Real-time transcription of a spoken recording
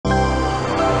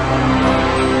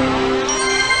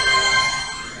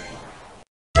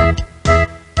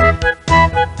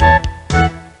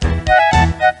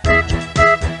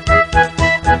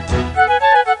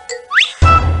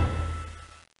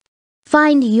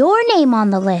find your name on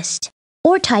the list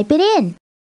or type it in.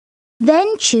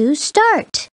 Then choose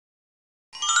Start.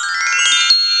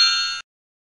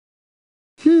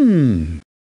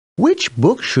 Which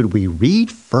book should we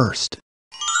read first?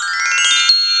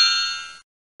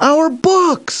 Our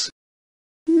books!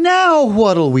 Now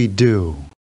what'll we do?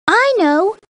 I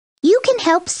know. You can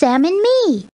help Sam and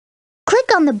me.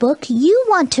 Click on the book you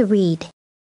want to read.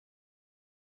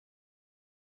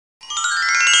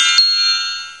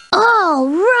 All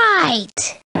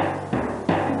right!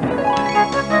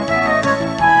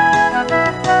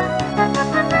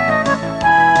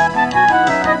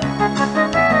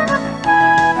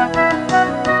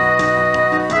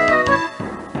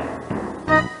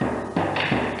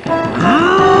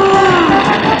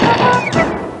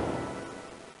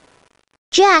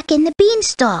 Jack and the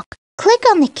Beanstalk. Click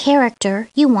on the character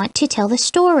you want to tell the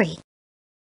story.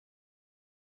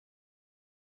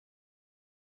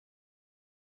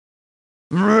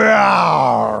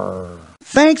 Roar!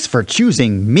 Thanks for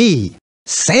choosing me,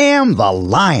 Sam the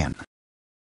Lion.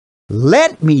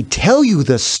 Let me tell you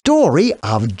the story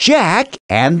of Jack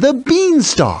and the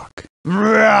Beanstalk.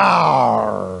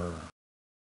 Roar!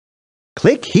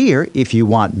 Click here if you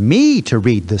want me to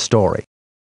read the story.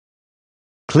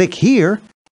 Click here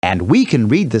and we can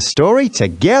read the story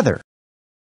together.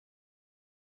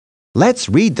 Let's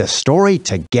read the story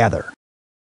together.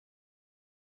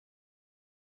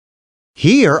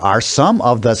 Here are some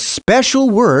of the special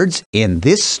words in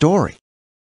this story.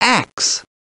 Axe,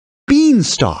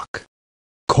 beanstalk,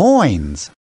 coins,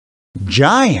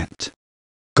 giant,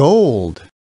 gold,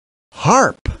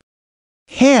 harp,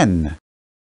 hen,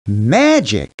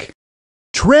 magic,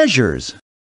 treasures.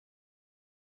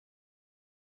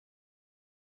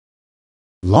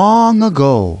 Long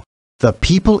ago, the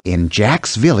people in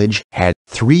Jack's village had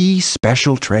 3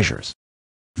 special treasures.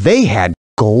 They had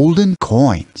golden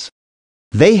coins.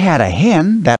 They had a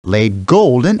hen that laid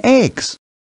golden eggs.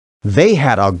 They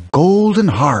had a golden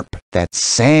harp that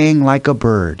sang like a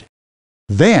bird.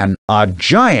 Then a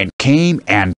giant came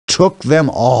and took them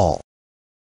all.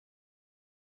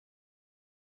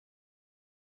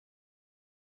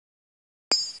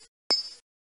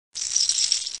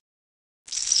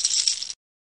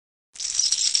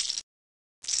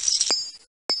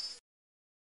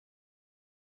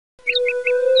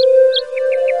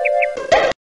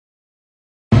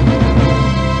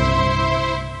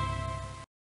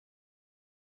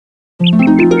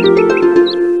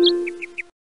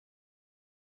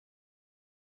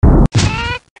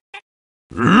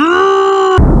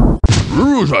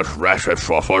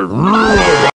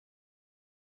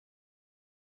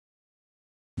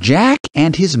 Jack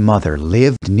and his mother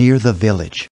lived near the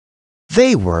village.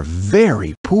 They were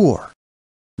very poor.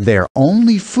 Their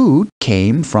only food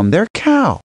came from their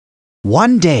cow.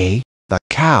 One day, the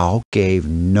cow gave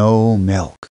no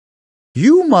milk.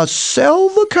 "You must sell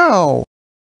the cow,"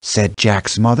 said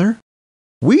Jack's mother.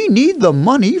 "We need the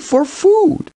money for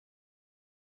food."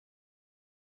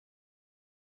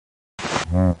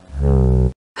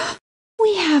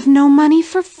 We have no money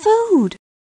for food.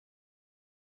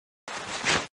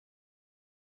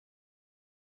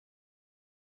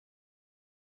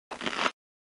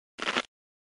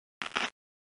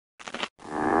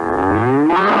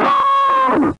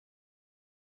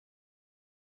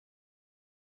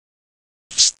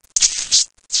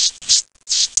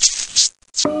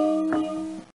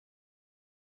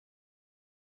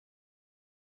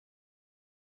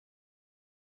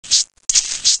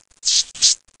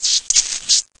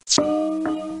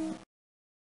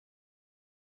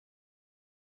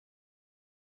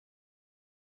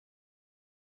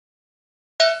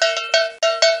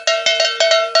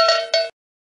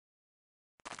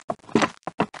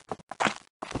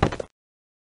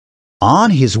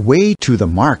 On his way to the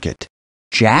market,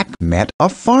 Jack met a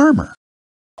farmer.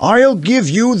 "I'll give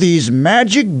you these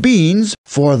magic beans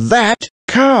for that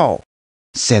cow,"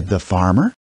 said the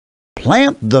farmer.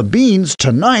 "Plant the beans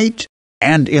tonight,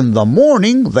 and in the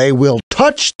morning they will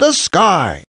touch the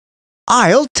sky."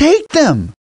 "I'll take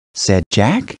them," said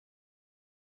Jack.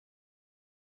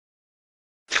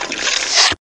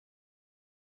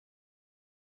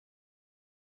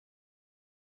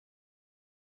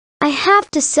 I have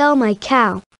to sell my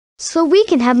cow so we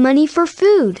can have money for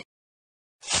food.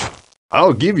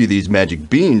 I'll give you these magic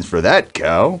beans for that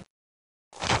cow.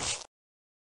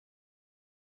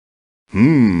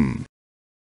 Phew.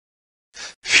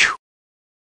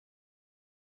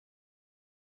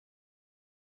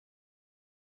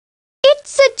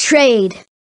 It's a trade.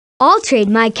 I'll trade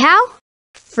my cow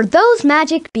for those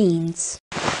magic beans.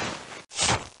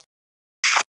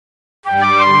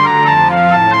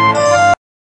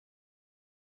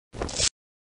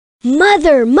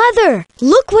 Mother, Mother,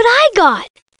 look what I got!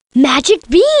 Magic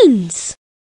beans!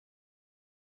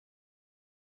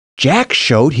 Jack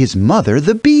showed his mother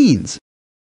the beans.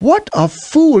 "What a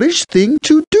foolish thing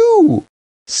to do,"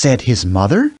 said his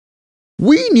mother.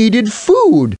 "We needed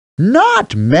food,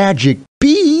 not magic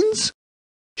beans."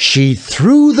 She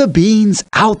threw the beans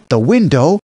out the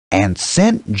window and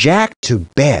sent Jack to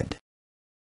bed.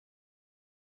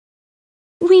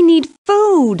 We need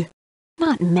food,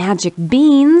 not magic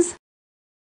beans.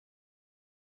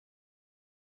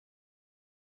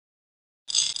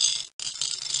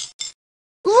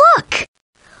 Look!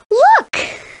 Look!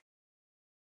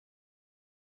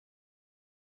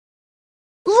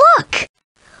 Look!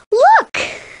 Look!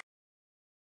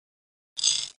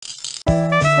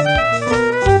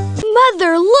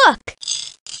 Mother, look!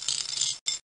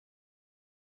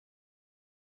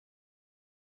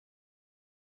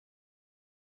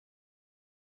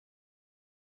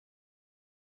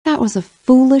 That was a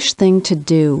foolish thing to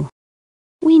do.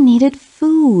 We needed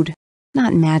food,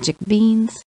 not magic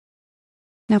beans.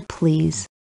 Now please,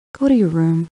 go to your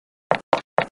room.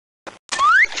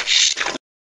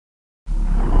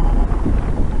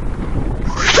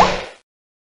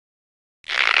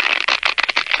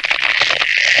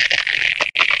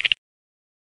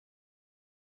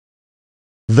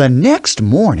 The next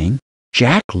morning,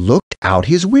 Jack looked out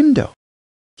his window.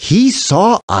 He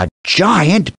saw a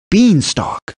giant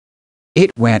beanstalk.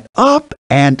 It went up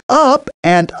and up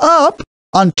and up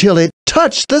until it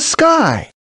touched the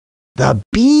sky. The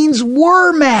beans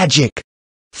were magic,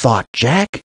 thought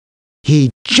Jack. He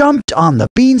jumped on the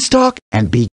beanstalk and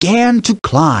began to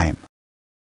climb.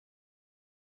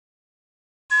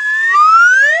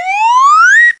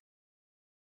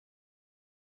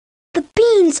 The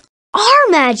beans are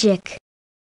magic.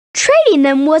 Trading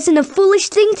them wasn't a foolish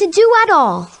thing to do at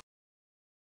all.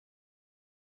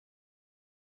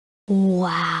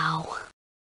 Wow.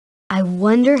 I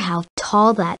wonder how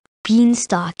tall that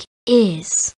beanstalk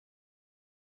is.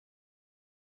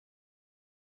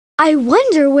 I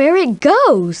wonder where it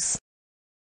goes.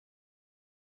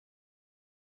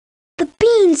 The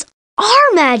beans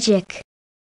are magic.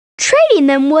 Trading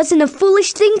them wasn't a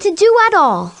foolish thing to do at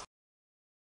all.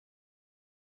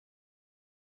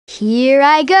 Here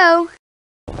I go.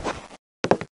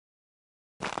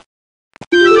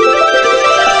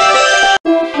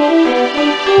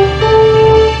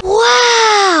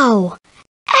 Wow!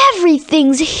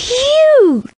 Everything's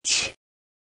huge!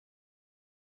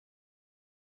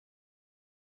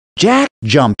 Jack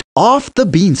jumped off the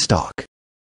beanstalk.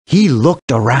 He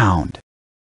looked around.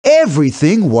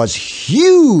 Everything was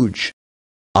huge.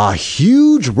 A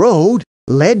huge road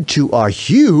led to a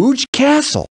huge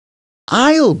castle.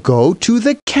 "I'll go to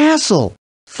the castle,"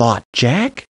 thought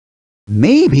Jack.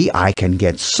 "Maybe I can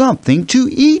get something to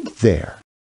eat there."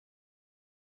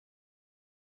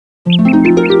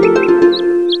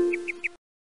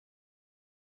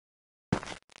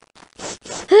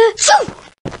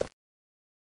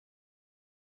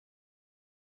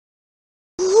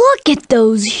 Look at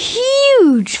those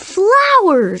huge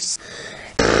flowers!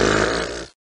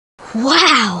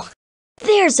 Wow!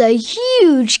 There's a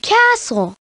huge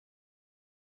castle!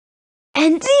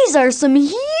 And these are some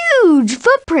huge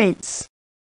footprints!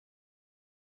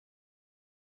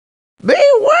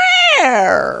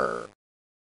 Beware!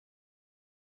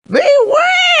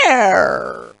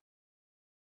 Beware!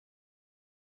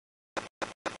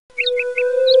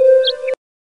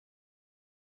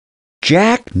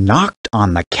 Jack knocked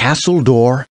on the castle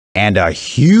door, and a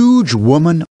huge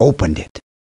woman opened it.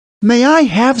 "May I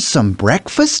have some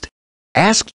breakfast?"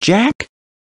 asked Jack.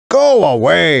 "Go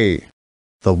away,"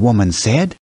 the woman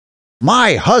said.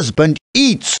 "My husband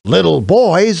eats little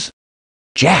boys."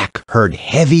 Jack heard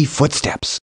heavy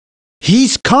footsteps.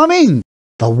 "He's coming!"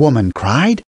 the woman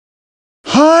cried.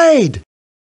 "Hide!"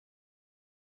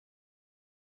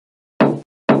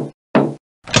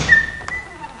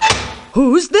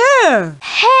 Who's there?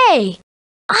 Hey!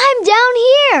 I'm down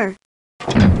here!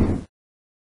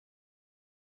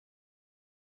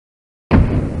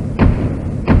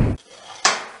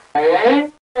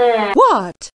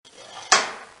 What?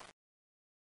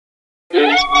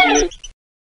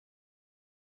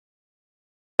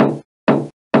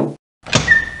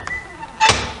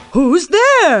 Who's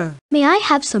there? May I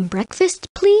have some breakfast,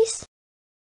 please?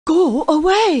 Go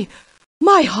away.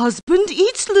 My husband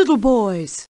eats little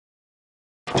boys.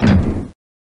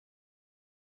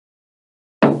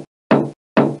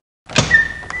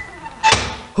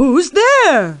 Who's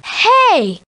there?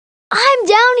 Hey! I'm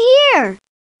down here!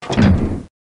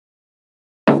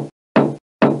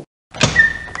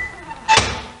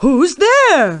 Who's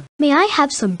there? May I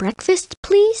have some breakfast,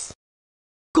 please?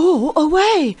 Go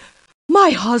away! My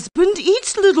husband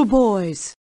eats little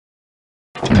boys.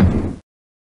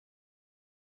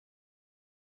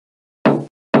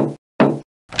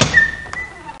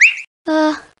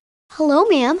 Hello,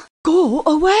 ma'am. Go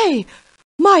away!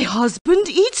 My husband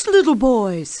eats little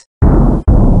boys.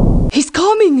 He's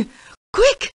coming!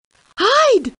 Quick!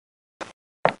 Hide!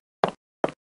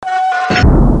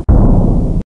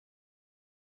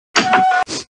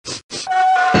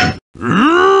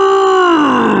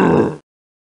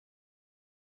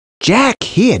 Jack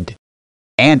hid,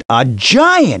 and a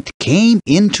giant came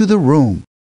into the room.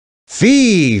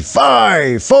 Fee,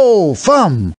 fi, fo,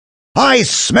 fum! I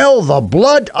smell the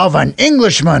blood of an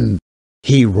Englishman,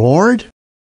 he roared.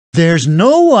 There's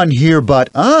no one here but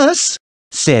us,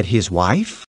 said his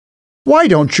wife. Why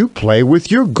don't you play with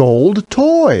your gold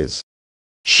toys?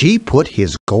 She put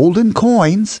his golden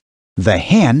coins, the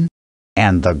hen,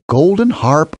 and the golden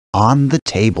harp on the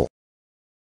table.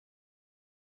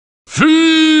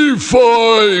 Fee,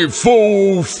 fi,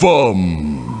 fo,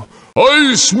 fum!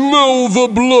 I smell the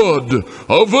blood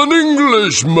of an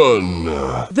Englishman.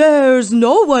 There's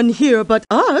no one here but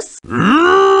us.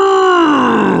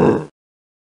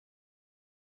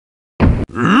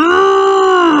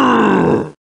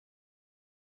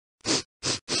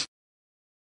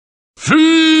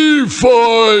 Fee,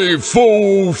 fi,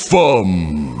 fo,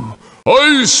 fum!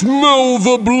 I smell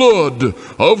the blood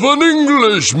of an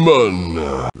Englishman.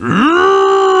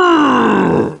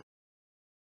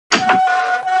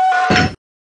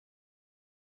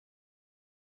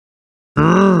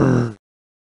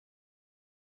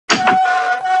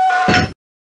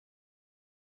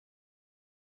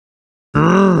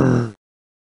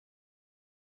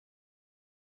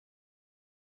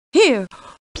 Here,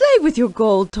 play with your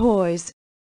gold toys.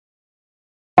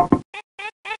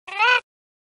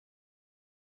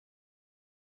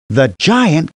 The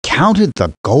giant counted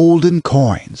the golden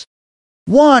coins.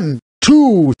 1,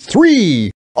 2,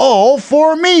 3, all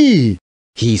for me,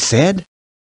 he said.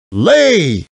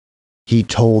 Lay, he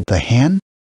told the hen.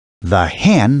 The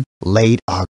hen laid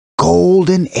a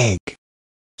golden egg.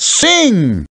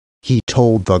 Sing, he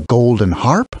told the golden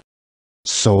harp.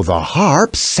 So the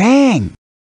harp sang,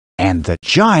 and the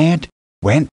giant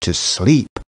went to sleep.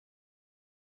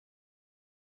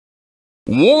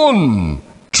 1,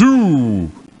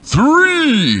 2,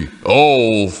 3,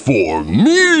 all for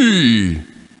me.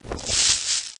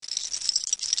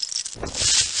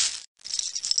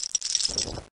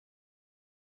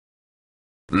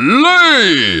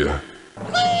 Lay!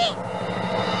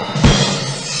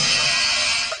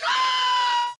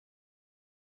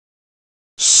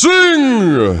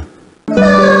 Sing!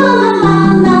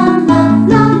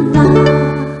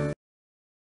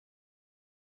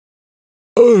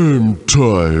 I'm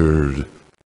tired.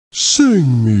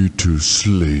 Sing me to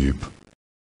sleep.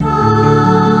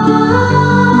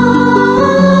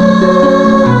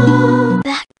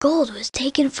 That gold was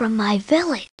taken from my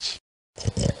village.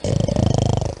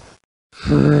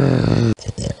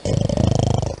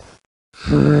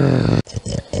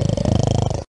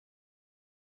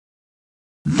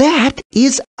 That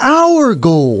is our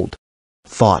gold,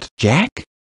 thought Jack.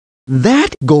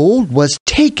 That gold was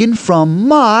taken from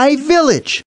my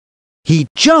village. He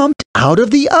jumped out of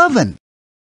the oven.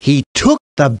 He took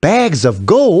the bags of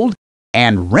gold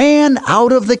and ran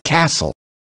out of the castle.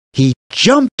 He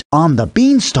jumped on the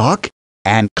beanstalk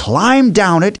and climbed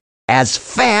down it as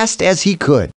fast as he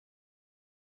could.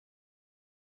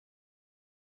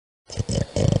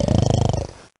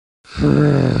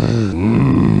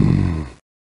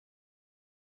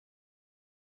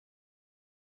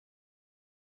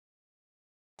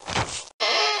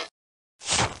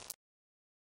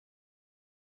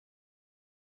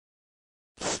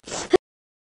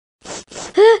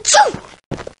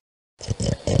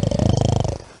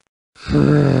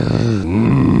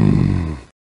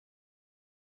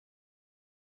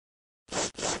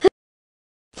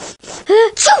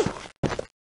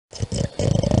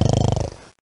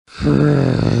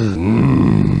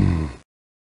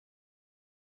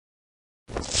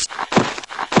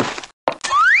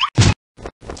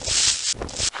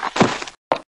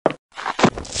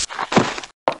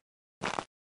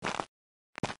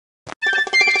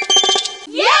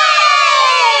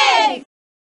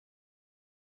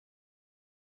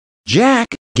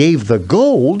 Jack gave the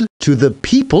gold to the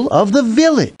people of the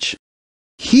village.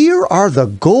 Here are the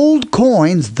gold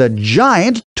coins the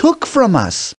giant took from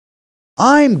us.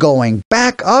 I'm going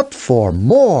back up for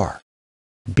more.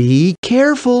 Be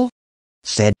careful,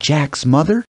 said Jack's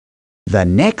mother. The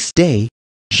next day,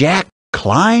 Jack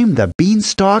climbed the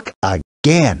beanstalk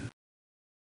again.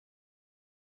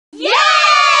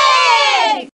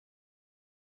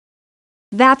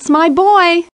 That's my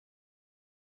boy.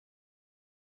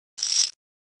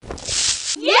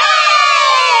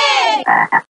 Yay!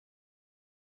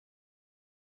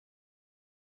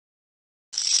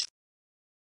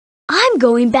 I'm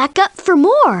going back up for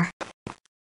more.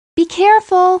 Be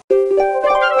careful.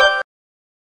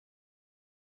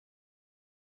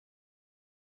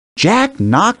 Jack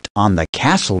knocked on the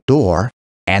castle door,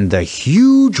 and the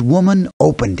huge woman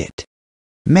opened it.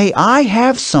 "May I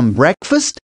have some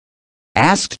breakfast?"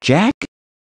 asked Jack.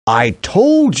 "I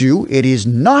told you it is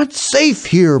not safe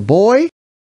here, boy.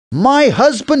 My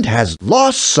husband has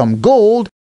lost some gold,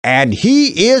 and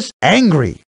he is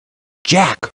angry."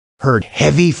 Jack heard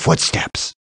heavy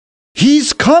footsteps.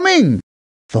 "He's coming!"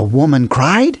 the woman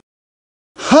cried.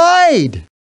 "Hide!"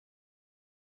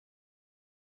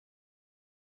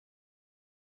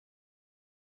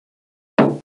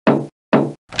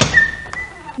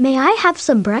 May I have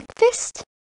some breakfast?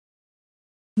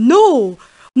 No,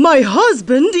 my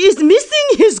husband is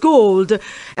missing his gold,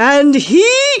 and he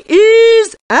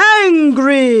is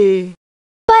angry.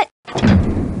 But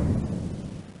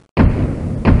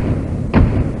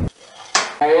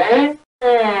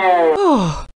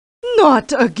Oh,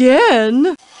 not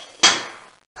again.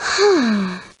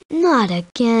 not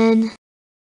again.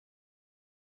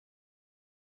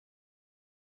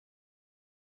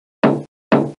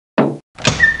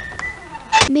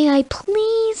 May I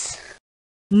please?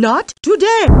 Not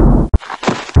today.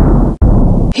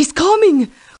 He's coming.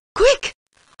 Quick,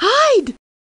 hide.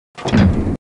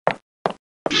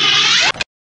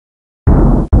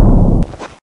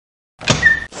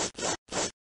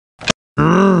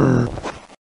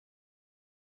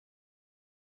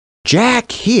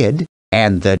 Jack hid,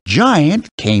 and the giant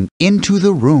came into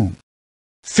the room.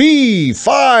 "Fee,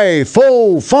 fi,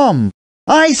 fo, fum!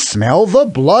 I smell the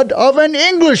blood of an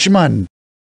Englishman!"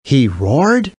 he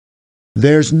roared.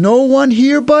 "There's no one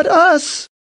here but us,"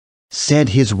 said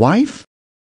his wife.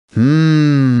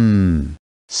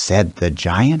 Said the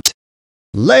giant.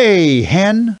 "Lay,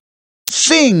 hen!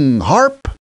 Sing, harp!"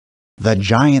 the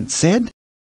giant said.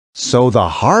 So the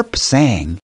harp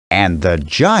sang, and the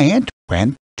giant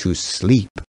went to sleep.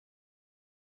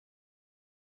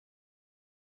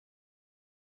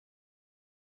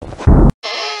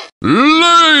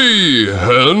 Lay,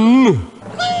 hen!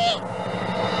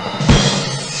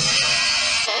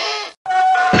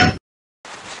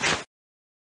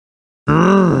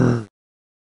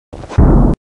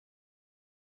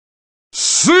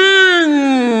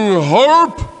 Sing,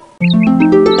 harp!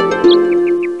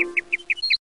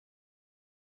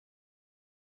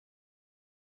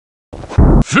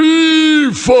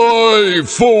 Fee, fi,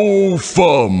 fo,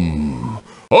 fum!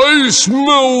 I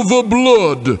smell the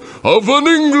blood of an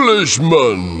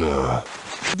Englishman.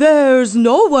 There's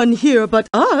no one here but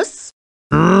us.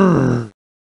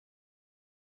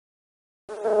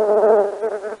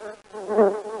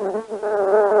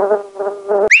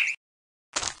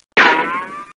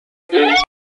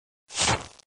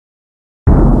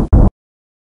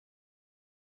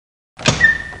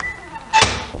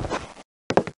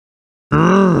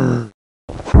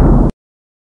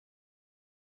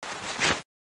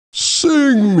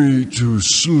 Sing me to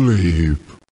sleep.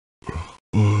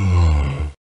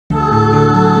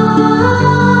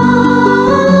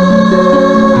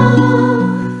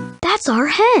 That's our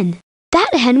hen. That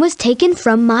hen was taken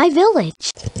from my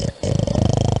village.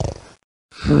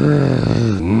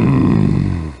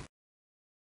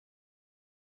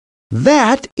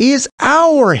 "That is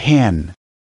our hen,"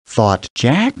 thought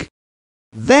Jack.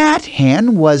 "That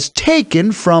hen was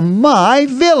taken from my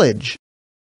village."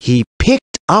 He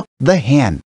picked up the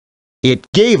hen. It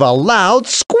gave a loud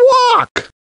squawk.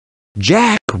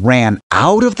 Jack ran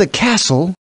out of the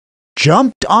castle,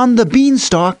 jumped on the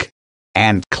beanstalk,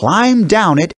 and climbed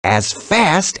down it as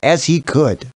fast as he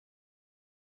could.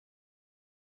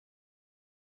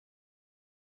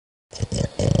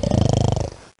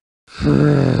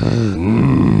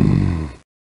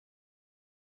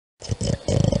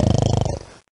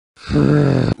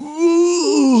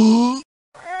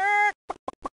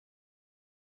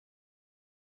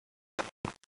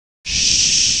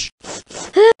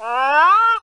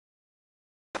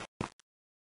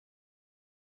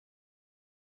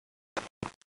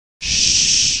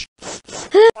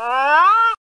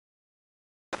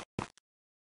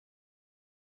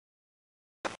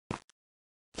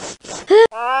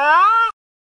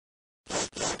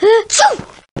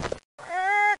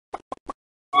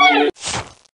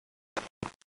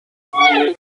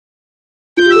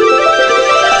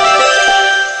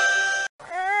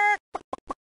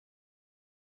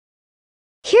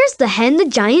 Here's the hen the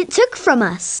giant took from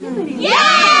us.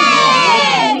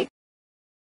 Yay!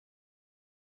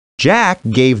 Jack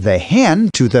gave the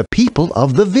hen to the people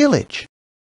of the village.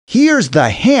 Here's the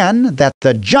hen that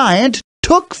the giant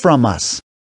took from us.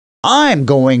 I'm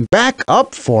going back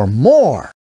up for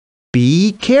more.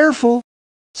 Be careful,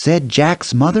 said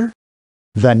Jack's mother.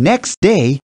 The next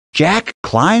day, Jack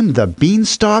climbed the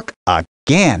beanstalk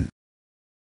again.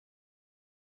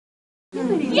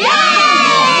 Yay!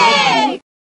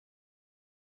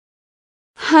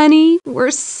 Honey, we're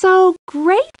so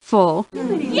grateful.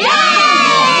 Yay!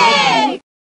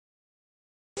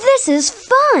 This is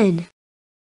fun.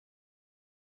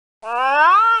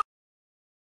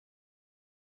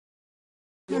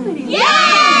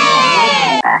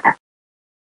 Yay!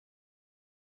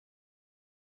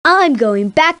 I'm going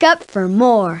back up for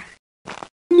more.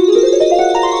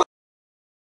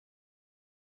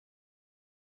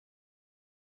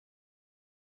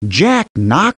 Jack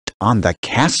knocked on the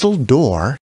castle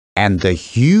door, and the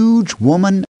huge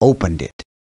woman opened it.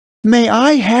 "May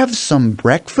I have some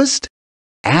breakfast?"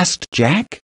 asked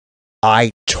Jack.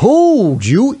 "I told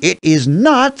you it is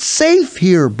not safe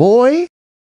here, boy.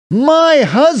 My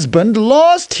husband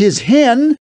lost his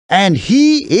hen, and he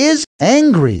is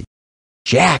angry."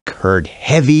 Jack heard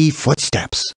heavy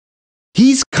footsteps.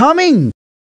 "He's coming!"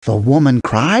 the woman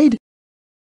cried.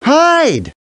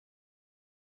 "Hide!"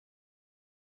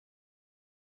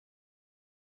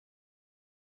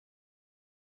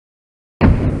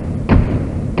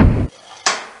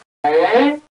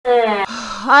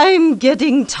 I'm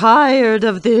getting tired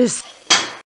of this.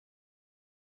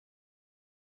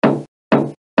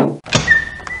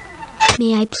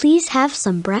 May I please have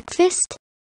some breakfast?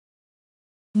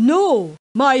 No,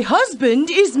 my husband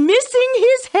is missing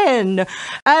his hen,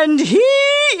 and he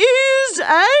is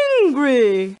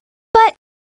angry. But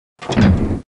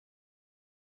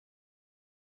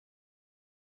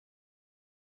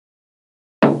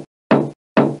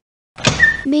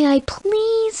may I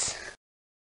please?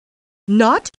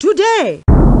 Not today.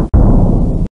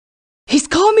 He's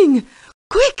coming.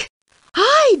 Quick,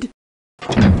 hide.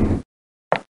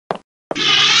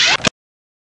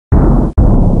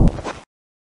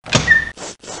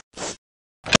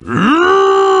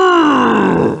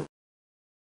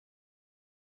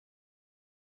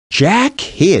 Jack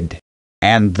hid,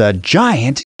 and the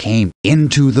giant came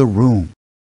into the room.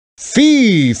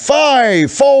 "Fee, fi,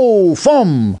 fo,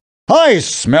 fum! I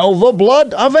smell the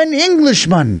blood of an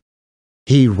Englishman!"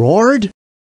 he roared.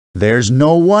 "There's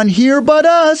no one here but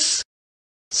us,"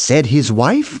 said his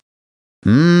wife.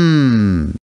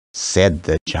 Said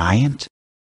the giant.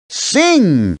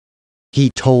 "Sing," he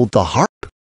told the harp.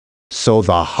 So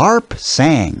the harp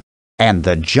sang, and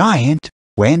the giant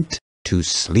went to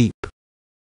sleep.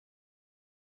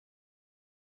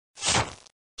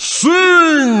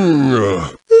 Sing!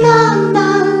 La la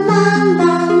la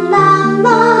la la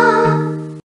la.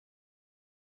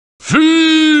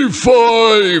 Fee,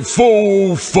 fi,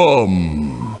 fo,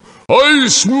 fum! I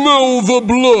smell the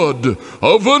blood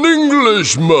of an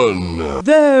Englishman.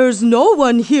 There's no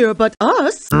one here but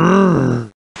us.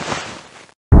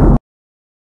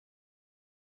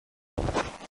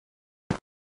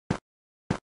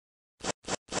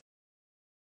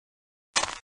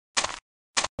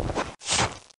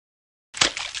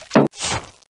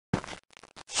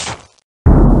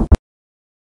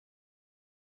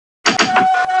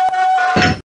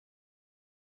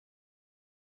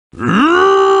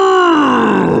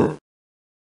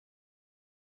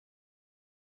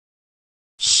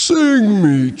 Sing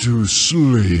me to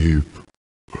sleep.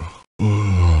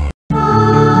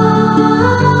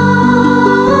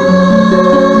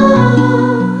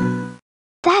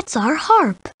 That's our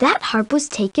harp. That harp was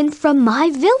taken from my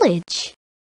village.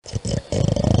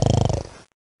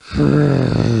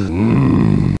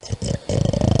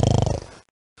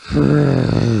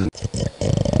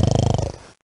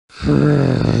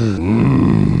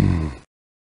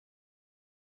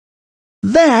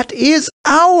 "That is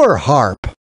our harp,"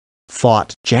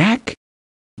 thought Jack.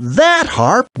 "That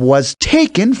harp was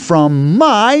taken from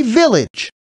my village."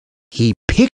 He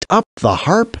picked up the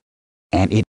harp,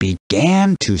 and it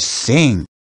began to sing.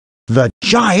 The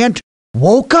giant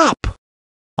woke up.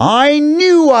 "I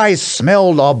knew I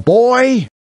smelled a boy,"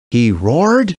 he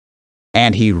roared,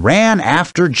 and he ran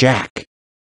after Jack.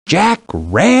 Jack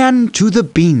ran to the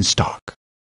beanstalk.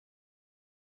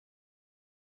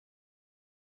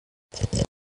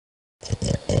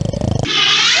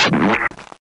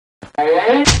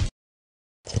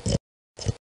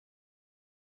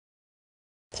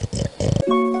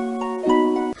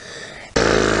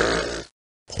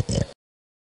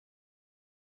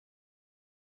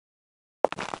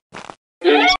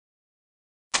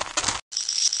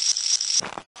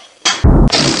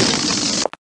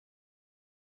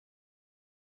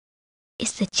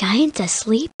 Is the giant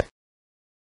asleep?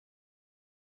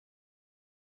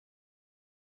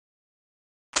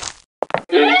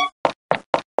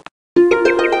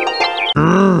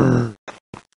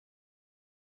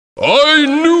 I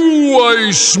knew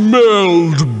I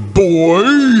smelled,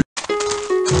 boy.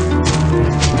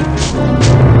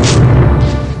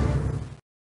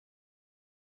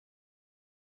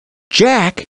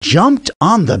 Jack jumped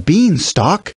on the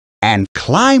beanstalk and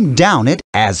climbed down it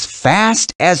as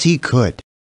fast as he could.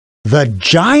 The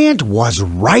giant was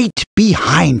right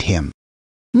behind him.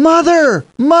 "Mother,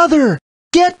 Mother,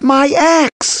 get my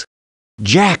axe!"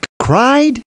 Jack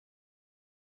cried.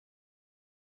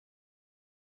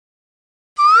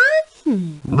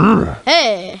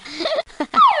 Hey!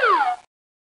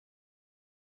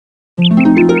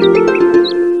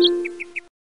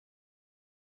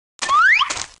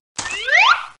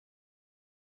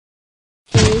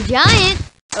 Hey, giant!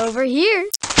 Over here!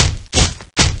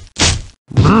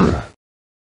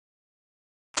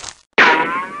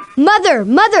 Mother!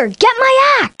 Mother! Get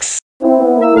my axe!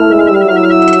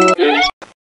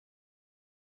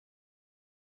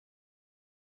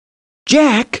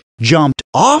 Jack jumped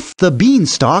off the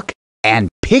beanstalk and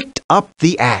picked up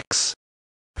the axe.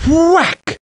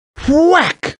 Whack!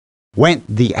 Whack! Went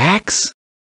the axe.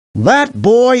 "That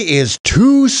boy is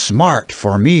too smart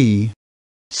for me,"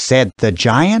 said the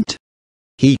giant.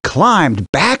 He climbed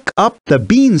back up the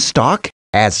beanstalk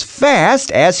as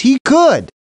fast as he could.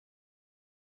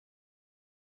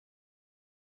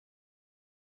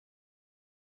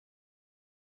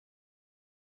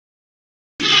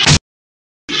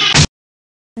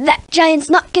 That giant's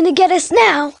not gonna get us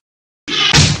now!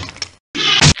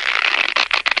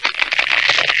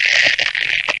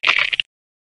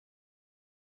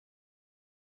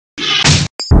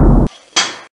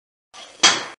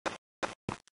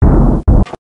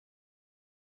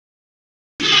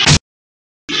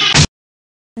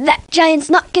 That giant's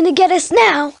not gonna get us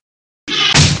now!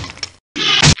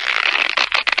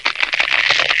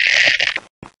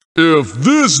 If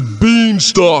this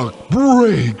beanstalk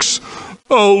breaks,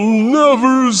 I'll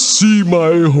never see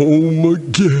my home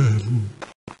again.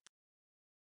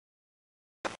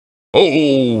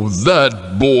 Oh,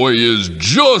 that boy is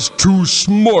just too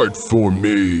smart for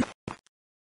me.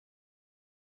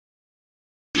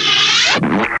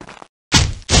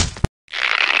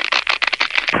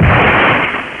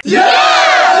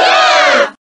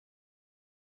 Yeah!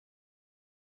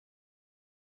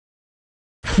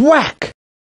 Whack!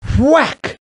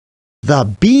 Whack! The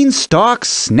beanstalk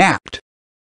snapped.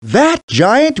 "That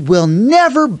giant will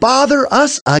never bother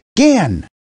us again,"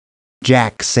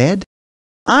 Jack said.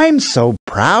 "I'm so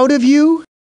proud of you,"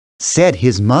 said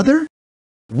his mother.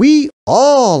 "We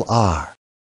all are."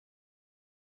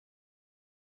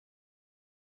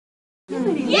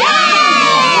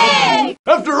 Yay!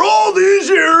 After all these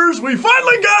years, we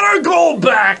finally got our gold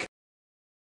back!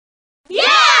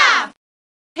 Yeah!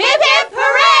 Hip hip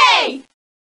hooray!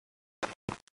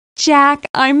 Jack,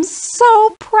 I'm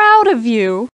so proud of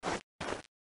you.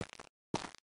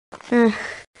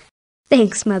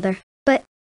 Thanks, Mother. But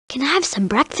can I have some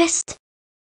breakfast?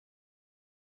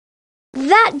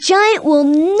 That giant will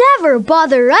never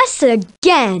bother us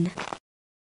again.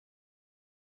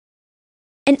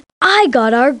 And I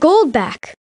got our gold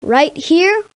back, right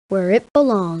here where it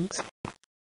belongs.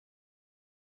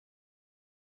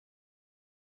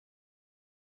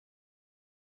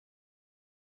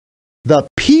 The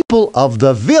people of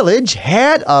the village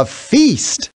had a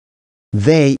feast.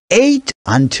 They ate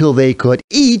until they could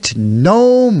eat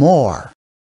no more.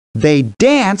 They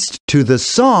danced to the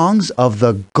songs of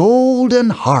the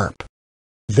golden harp.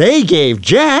 They gave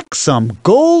Jack some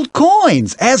gold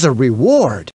coins as a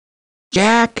reward.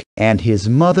 Jack and his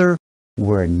mother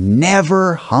were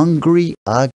never hungry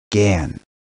again.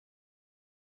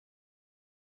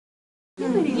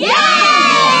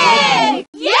 Yay!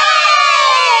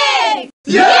 Yay!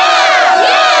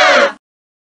 Yeah!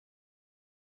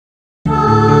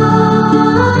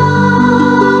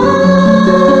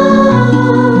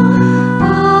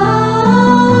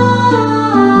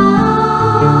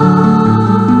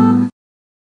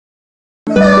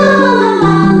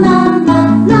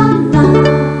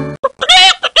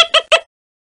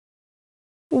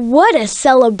 What a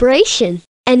celebration!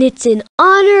 And it's in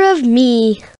honor of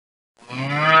me.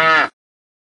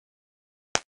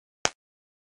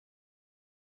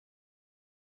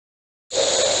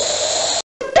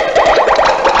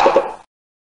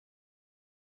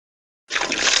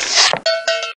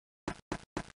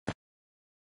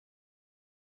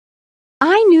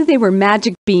 I knew they were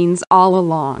magic beans all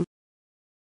along.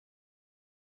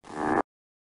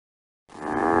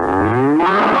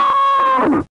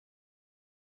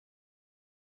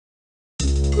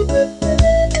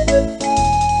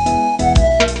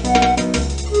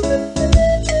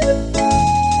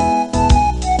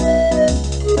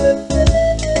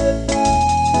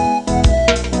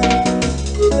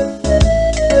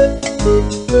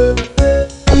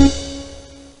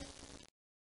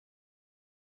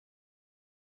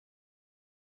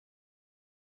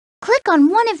 on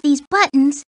one of these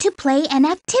buttons to play an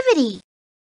activity.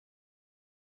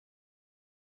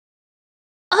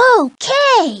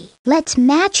 Okay, let's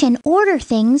match and order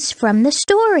things from the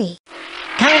story.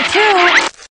 Coming through.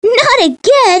 Not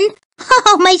again!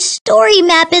 Oh, my story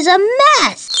map is a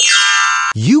mess!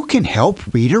 You can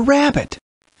help Reader Rabbit.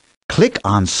 Click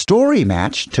on Story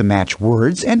Match to match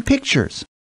words and pictures.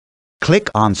 Click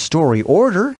on Story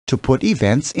Order to put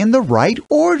events in the right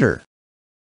order.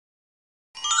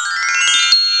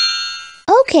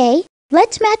 Okay,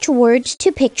 let's match words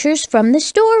to pictures from the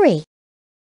story.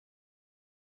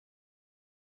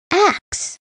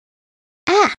 Axe,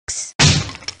 axe.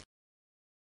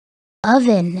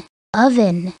 Oven,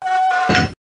 oven.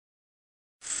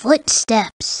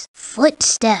 Footsteps,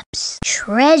 footsteps.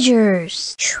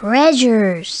 Treasures,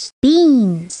 treasures.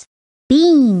 Beans,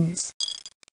 beans.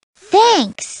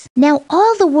 Thanks! Now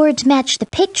all the words match the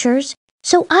pictures,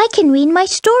 so I can read my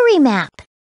story map.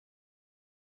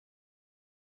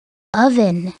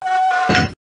 Oven.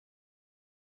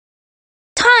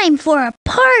 Time for a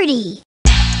party!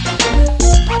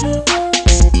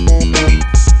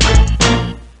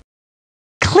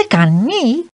 Click on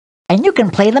me, and you can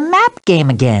play the map game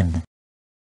again.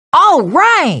 All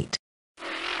right.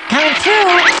 Coming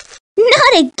through.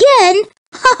 Not again!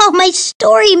 Oh, my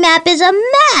story map is a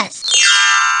mess!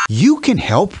 You can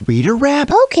help Reader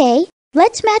Rabbit. Okay,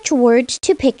 let's match words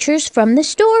to pictures from the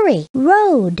story.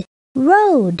 Road,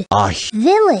 road.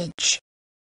 Village,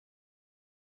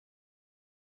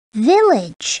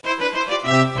 village.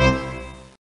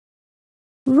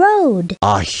 Road.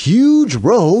 A huge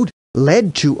road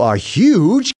led to a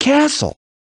huge castle.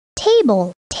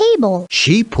 Table, table.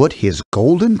 She put his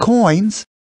golden coins,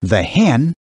 the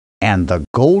hen, and the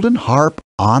golden harp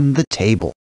on the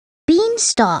table.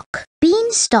 Beanstalk,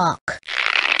 beanstalk.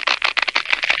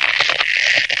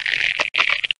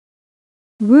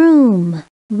 Room,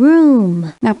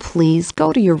 room. Now please,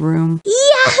 go to your room.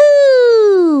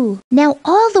 Yahoo! Now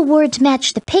all the words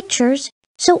match the pictures,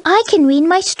 so I can read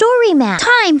my story map.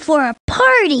 Time for a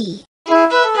party!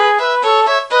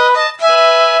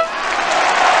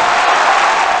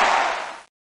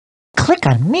 Click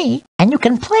on me, and you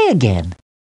can play again.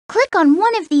 Click on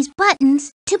one of these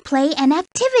buttons to play an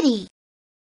activity.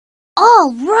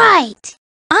 All right!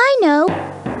 I know!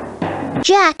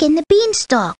 Jack and the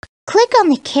Beanstalk. Click on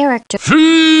the character.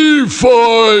 Fee-fi-fo-fum.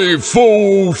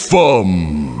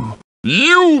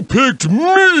 You picked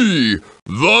me,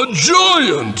 the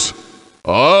giant.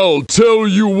 I'll tell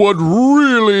you what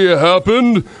really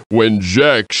happened when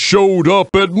Jack showed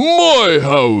up at my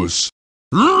house.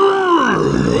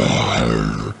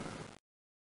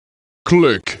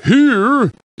 Click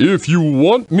here if you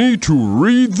want me to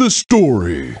read the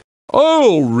story.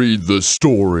 I'll read the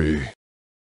story.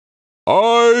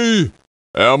 I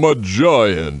am a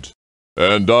giant,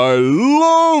 and I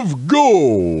love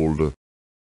gold.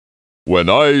 When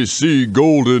I see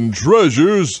golden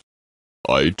treasures,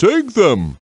 I take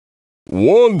them.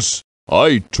 Once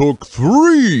I took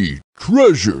 3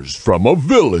 treasures from a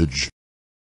village.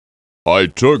 I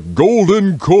took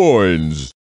golden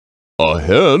coins, a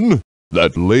hen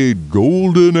that laid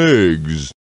golden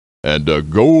eggs, and a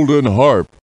golden harp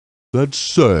that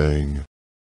sang.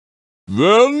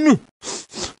 Then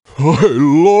I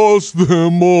lost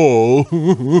them all.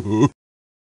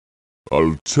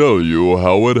 I'll tell you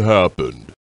how it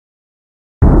happened.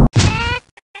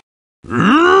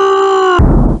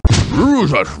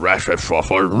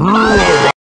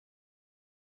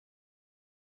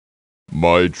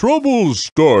 My troubles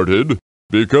started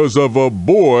because of a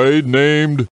boy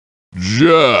named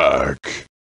Jack.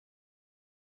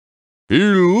 He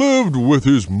lived with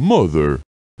his mother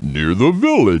near the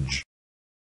village.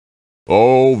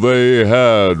 All they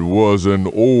had was an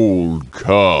old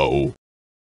cow.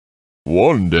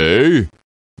 One day,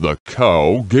 the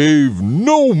cow gave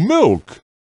no milk.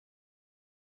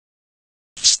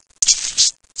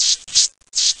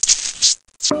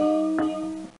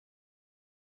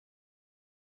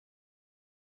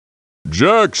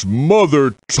 Jack's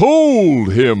mother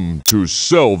told him to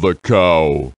sell the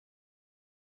cow.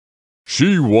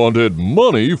 She wanted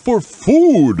money for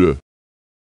food.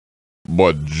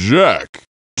 But Jack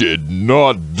did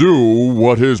not do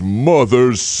what his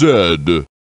mother said.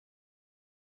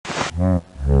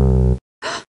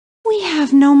 We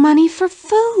have no money for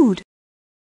food.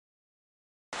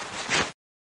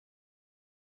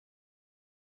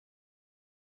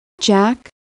 Jack,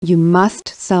 you must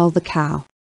sell the cow.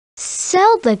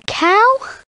 Sell the cow?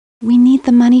 We need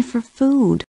the money for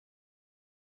food.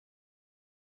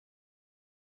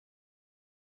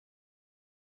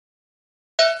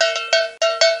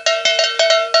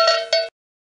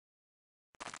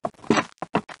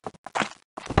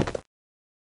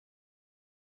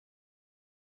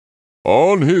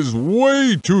 On his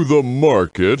way to the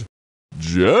market,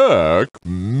 Jack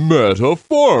met a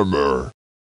farmer.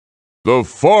 The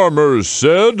farmer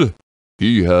said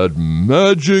he had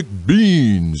magic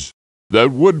beans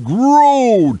that would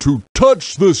grow to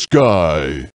touch the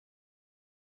sky.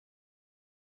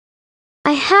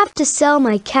 I have to sell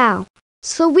my cow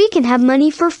so we can have money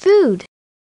for food.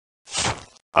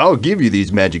 I'll give you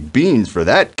these magic beans for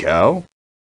that, cow.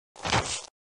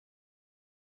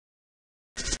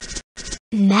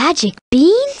 Magic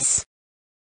beans?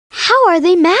 How are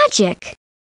they magic?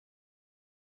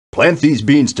 Plant these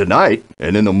beans tonight,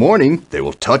 and in the morning they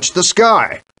will touch the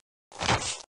sky.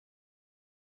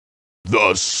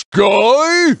 The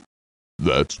sky?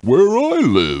 That's where I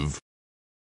live.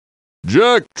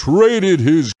 Jack traded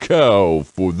his cow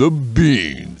for the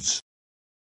beans.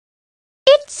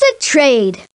 It's a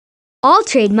trade. I'll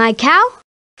trade my cow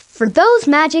for those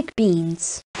magic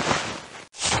beans.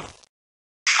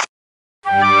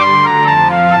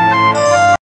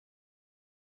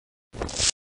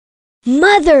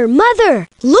 Mother, Mother,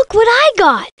 look what I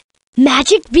got!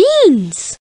 Magic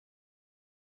beans!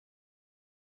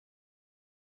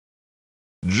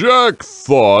 Jack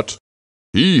thought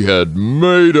he had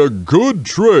made a good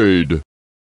trade.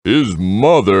 His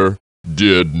mother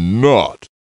did not.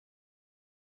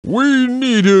 We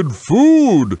needed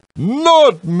food,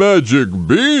 not magic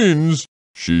beans,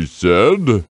 she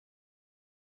said.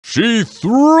 She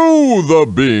threw the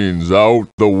beans out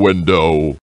the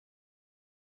window.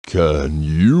 Can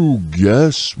you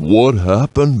guess what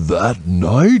happened that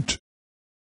night?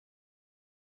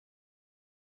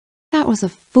 That was a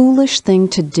foolish thing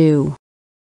to do.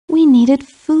 We needed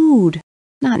food,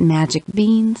 not magic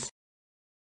beans.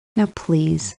 Now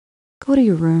please, go to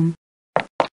your room.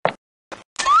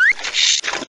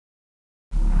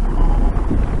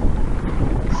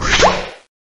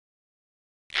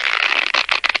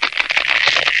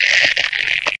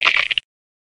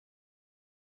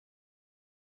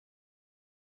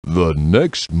 The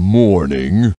next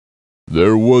morning,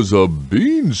 there was a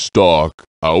beanstalk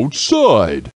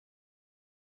outside.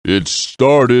 It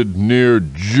started near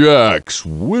Jack's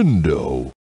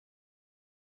window.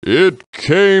 It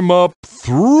came up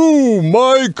through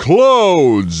my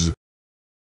clouds.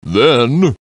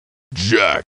 Then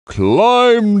Jack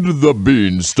climbed the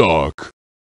beanstalk.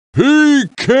 He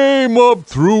came up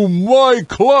through my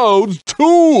clouds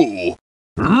too.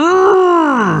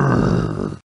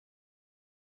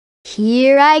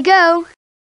 Here I go.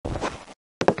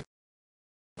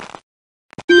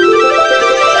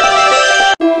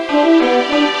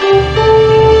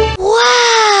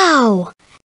 Wow!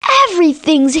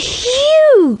 Everything's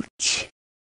huge!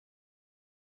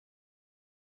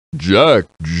 Jack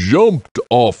jumped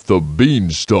off the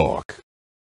beanstalk.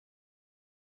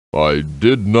 I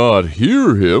did not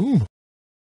hear him.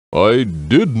 I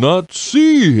did not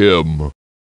see him.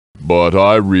 But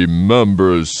I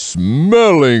remember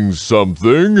smelling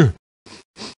something.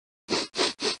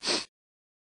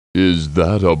 Is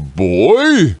that a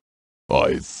boy?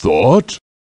 I thought.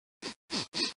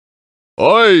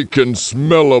 I can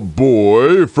smell a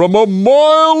boy from a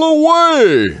mile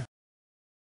away.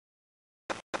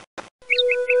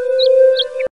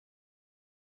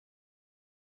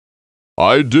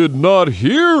 I did not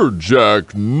hear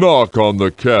Jack knock on the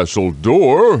castle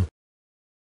door.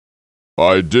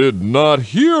 I did not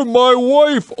hear my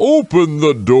wife open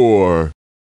the door.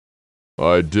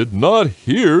 I did not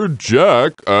hear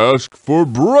Jack ask for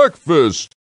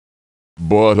breakfast.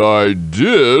 But I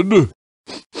did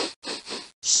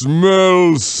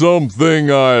smell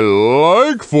something I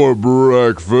like for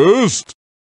breakfast.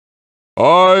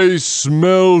 I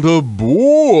smelled a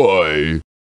boy.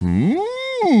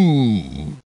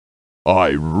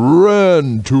 I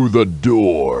ran to the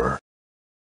door.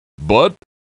 But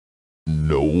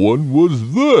no one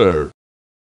was there.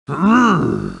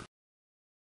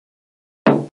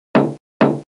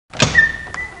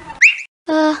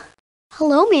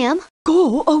 Hello, ma'am.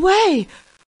 Go away!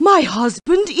 My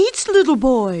husband eats little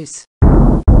boys.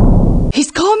 He's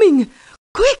coming!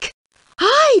 Quick!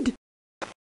 Hide!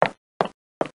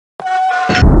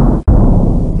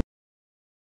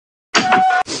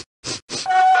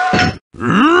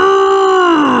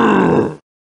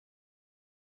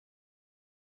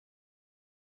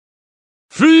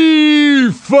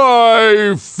 Fee-fi-fo-fum.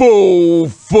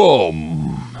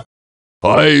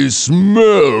 I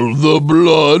smell the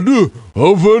blood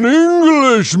of an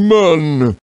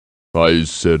Englishman, I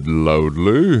said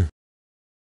loudly.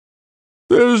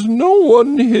 There's no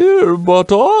one here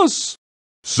but us,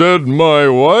 said my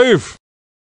wife.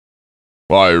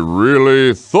 I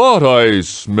really thought I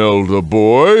smelled a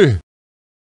boy.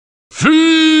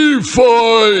 Fee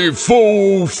Fee-fi,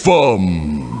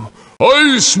 fo-fum.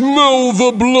 I smell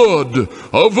the blood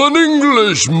of an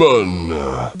Englishman.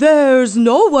 There's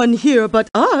no one here but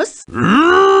us.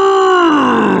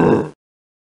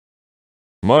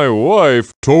 My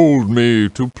wife told me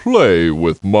to play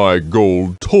with my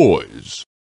gold toys.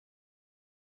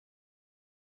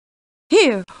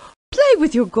 Here, play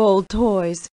with your gold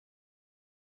toys.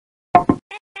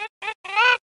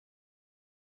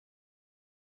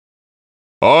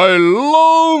 I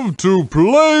love to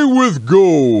play with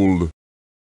gold.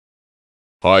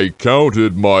 I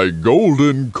counted my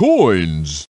golden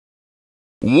coins.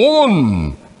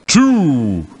 1,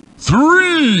 2,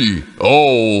 3,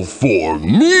 all for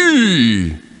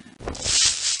me.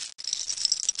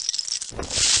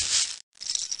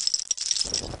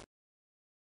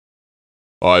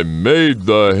 I made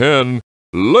the hen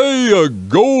lay a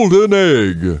golden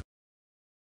egg.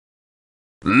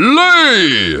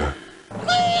 Lay!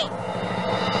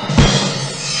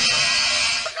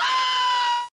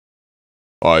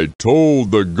 I told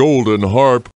the golden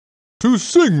harp to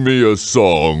sing me a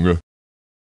song.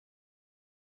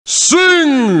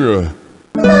 Sing!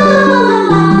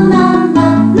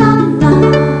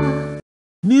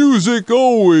 Music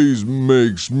always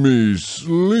makes me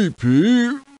sleepy.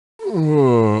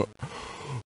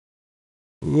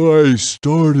 I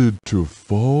started to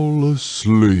fall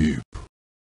asleep.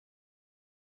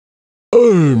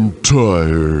 I'm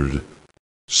tired.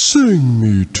 Sing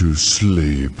me to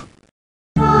sleep.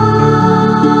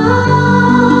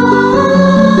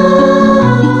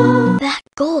 That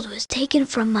gold was taken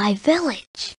from my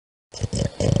village.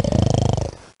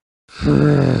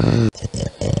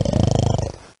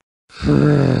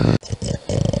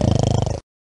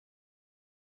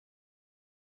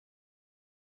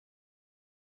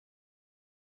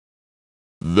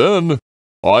 Then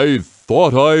I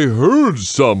thought I heard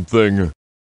something.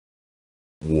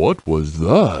 What was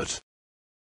that?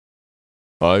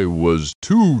 I was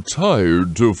too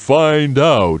tired to find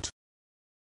out.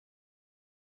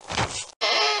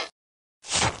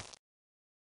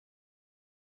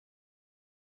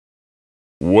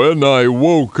 When I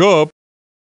woke up,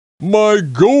 my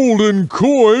golden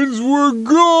coins were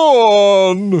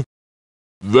gone.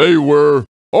 They were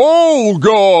all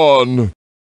gone.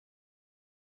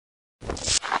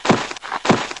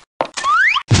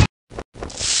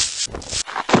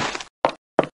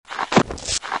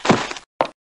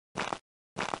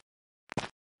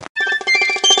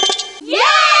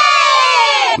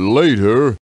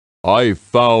 Later, I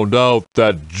found out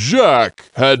that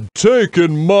Jack had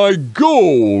taken my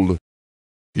gold.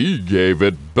 He gave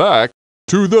it back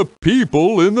to the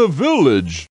people in the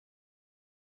village.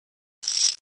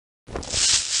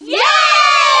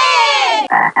 Yay!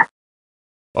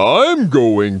 I'm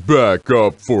going back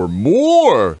up for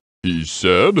more, he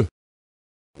said.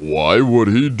 Why would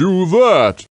he do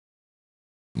that?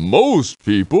 Most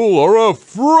people are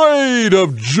afraid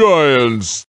of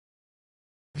giants.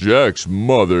 Jack's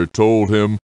mother told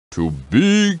him to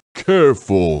be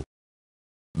careful.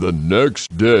 The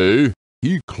next day,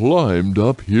 he climbed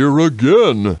up here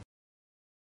again.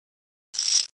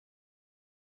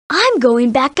 I'm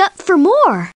going back up for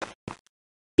more.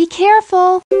 Be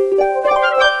careful.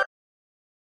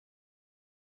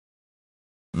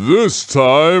 This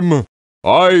time,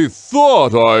 I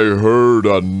thought I heard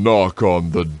a knock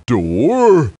on the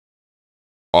door.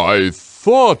 I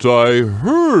thought I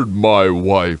heard my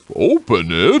wife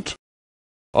open it.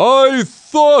 I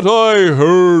thought I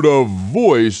heard a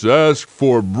voice ask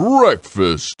for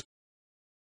breakfast.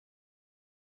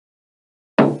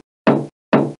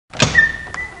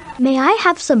 May I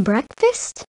have some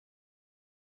breakfast?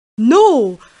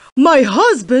 No, my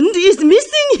husband is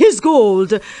missing his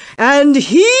gold, and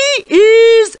he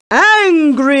is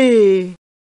angry.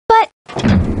 But...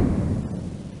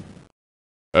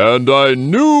 And I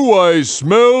knew I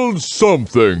smelled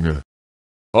something.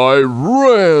 I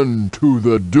ran to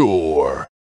the door.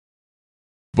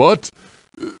 But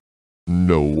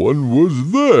no one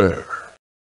was there.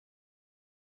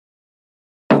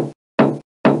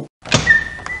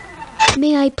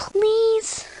 May I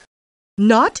please?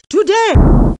 Not today.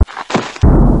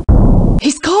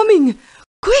 He's coming.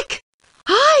 Quick,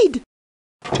 hide.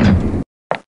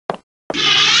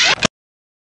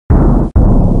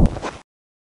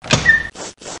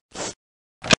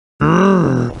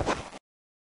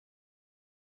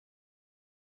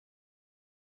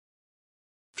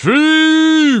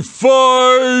 Fee-fi-fo-fum.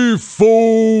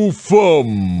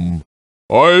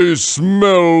 I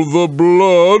smell the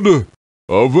blood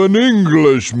of an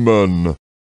Englishman,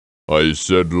 I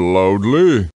said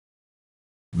loudly.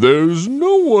 There's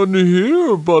no one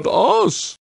here but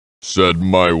us. said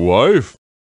my wife.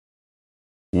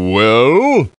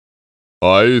 Well,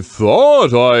 I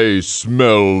thought I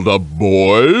smelled a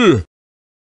boy.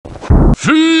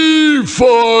 Fee-fi-fo-fum.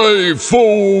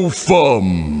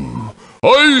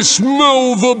 I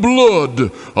smell the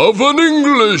blood of an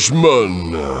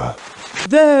Englishman.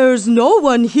 There's no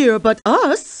one here but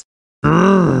us.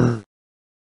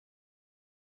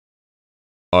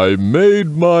 I made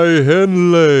my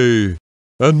hen lay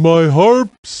and my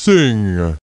harp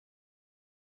sing.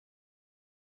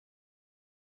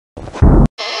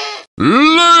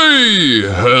 Lay,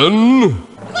 hen!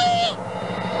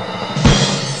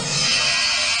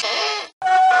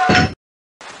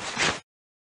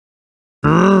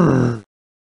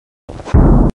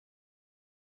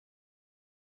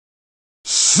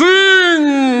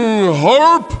 Sing,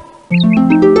 harp!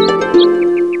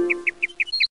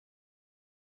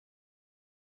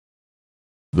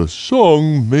 The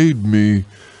song made me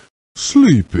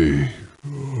sleepy.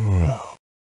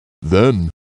 Then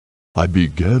I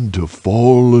began to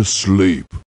fall asleep.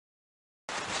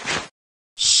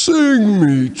 Sing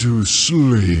me to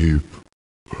sleep.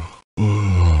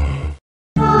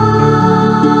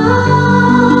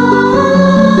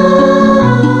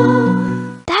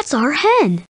 That's our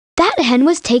hen. That hen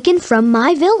was taken from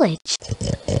my village.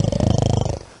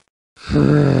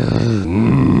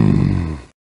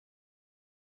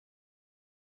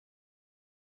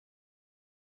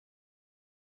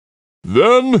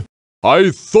 Then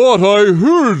I thought I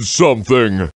heard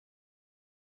something.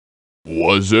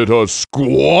 Was it a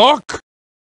squawk?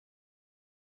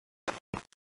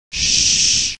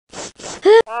 Shh!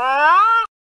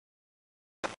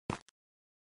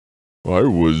 I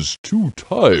was too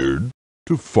tired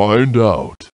to find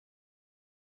out.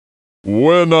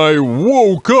 When I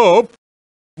woke up,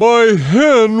 my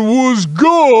hen was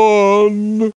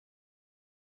gone.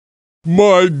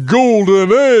 My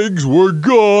golden eggs were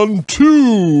gone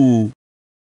too.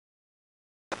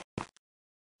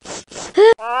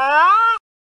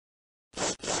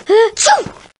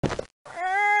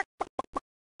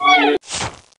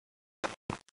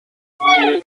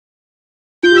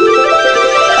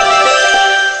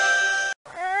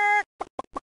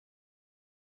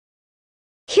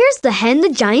 Here's the hen the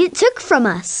giant took from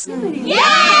us.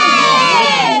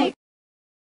 Yay!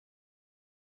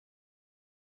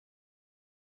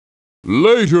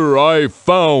 Later I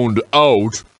found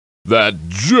out that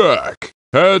Jack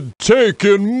had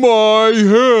taken my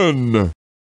hen.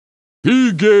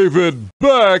 He gave it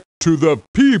back to the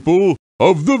people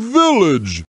of the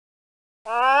village.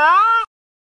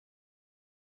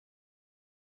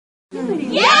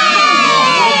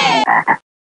 Yay!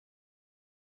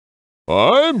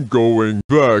 I'm going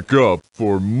back up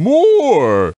for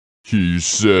more, he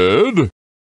said.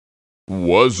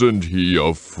 Wasn't he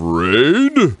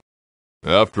afraid?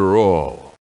 After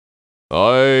all,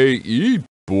 I eat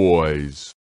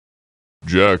boys.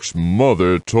 Jack's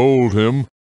mother told him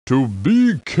to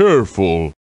be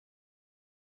careful.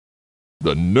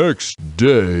 The next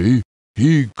day,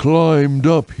 he climbed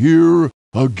up here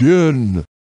again.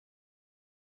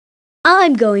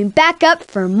 I'm going back up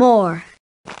for more.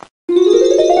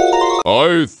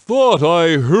 I thought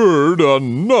I heard a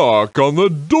knock on the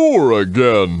door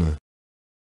again.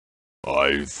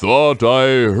 I thought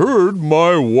I heard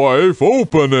my wife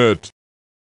open it.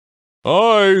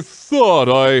 I thought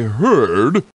I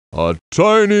heard a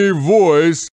tiny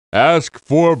voice ask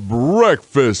for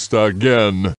breakfast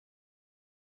again.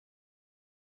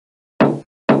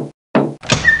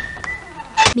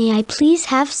 May I please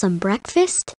have some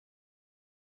breakfast?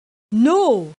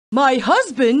 No, my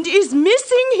husband is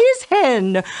missing his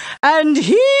hen, and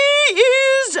he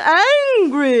is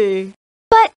angry.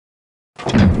 But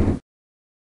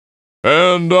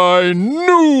And I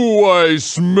knew I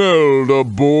smelled a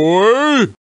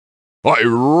boy. I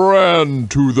ran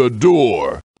to the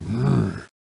door.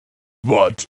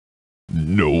 But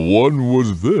no one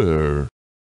was there.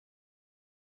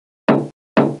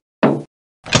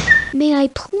 may I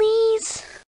please?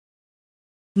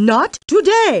 Not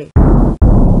today.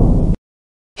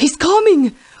 He's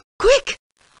coming! Quick!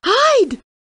 Hide!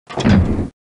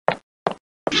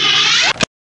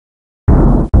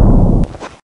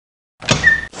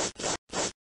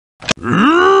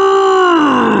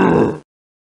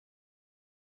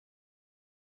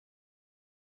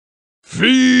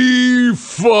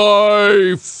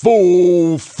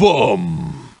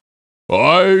 Fee-fi-fo-fum.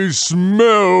 I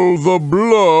smell the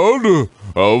blood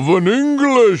of an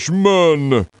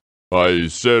Englishman, I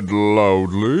said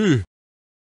loudly.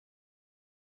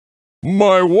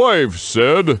 My wife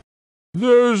said,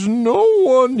 "There's no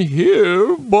one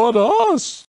here but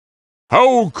us."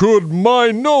 How could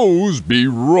my nose be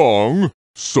wrong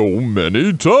so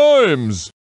many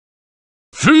times?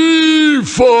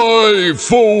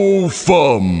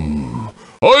 Fee-fi-fo-fum.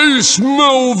 I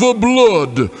smell the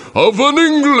blood of an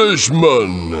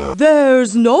Englishman.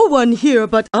 There's no one here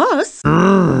but us.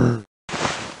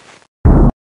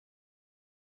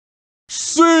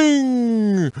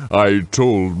 Sing, I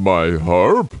told my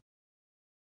harp.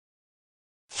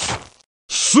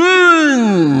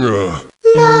 Sing!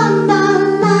 La la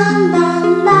la la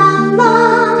la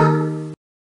la.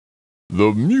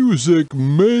 The music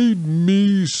made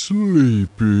me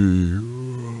sleepy.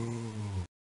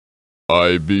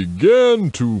 I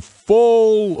began to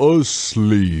fall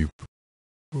asleep.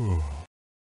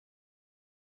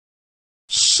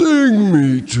 Sing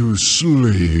me to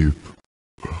sleep.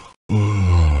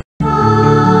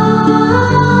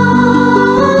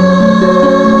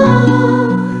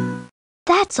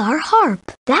 That's our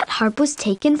harp. That harp was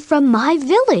taken from my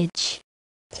village.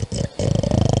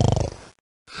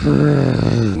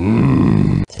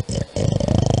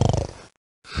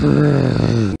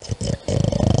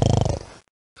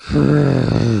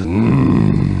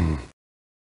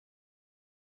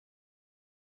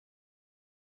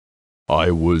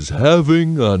 I was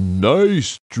having a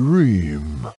nice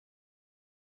dream.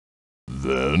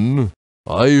 Then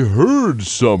I heard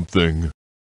something.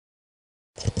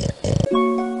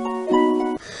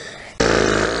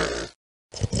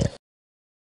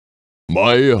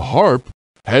 My harp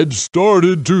had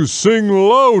started to sing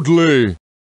loudly.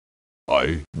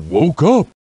 I woke up.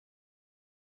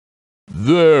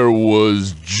 There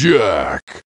was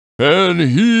Jack, and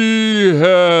he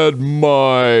had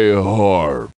my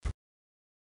harp.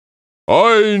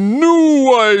 I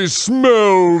knew I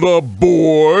smelled a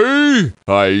boy,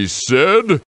 I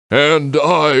said, and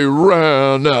I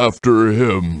ran after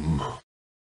him.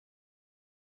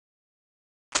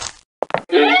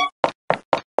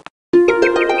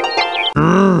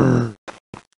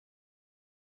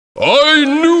 I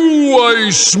knew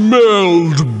I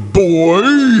smelled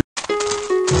boy.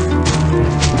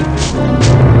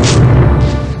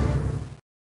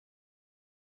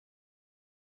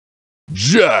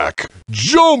 Jack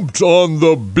jumped on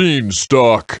the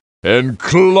beanstalk and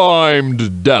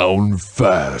climbed down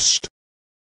fast.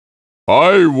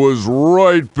 I was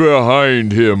right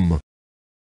behind him.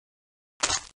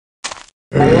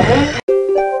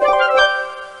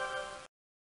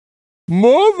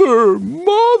 Mother,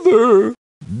 Mother,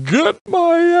 get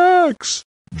my axe,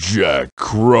 Jack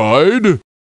cried.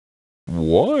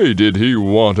 Why did he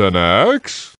want an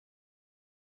axe?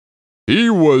 He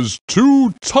was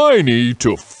too tiny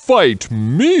to fight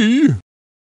me.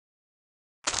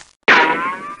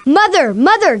 Mother,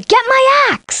 Mother, get my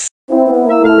axe!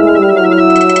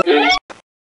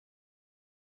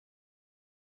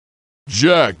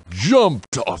 Jack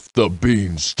jumped off the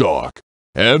beanstalk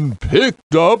and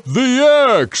picked up the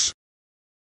axe.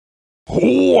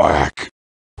 Whack!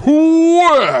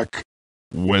 Whack!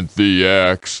 Went the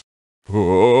axe.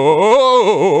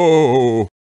 Oh!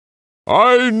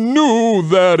 I knew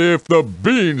that if the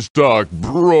beanstalk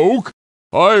broke,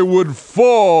 I would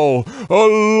fall a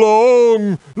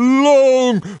long,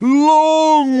 long,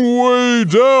 long way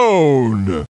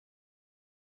down.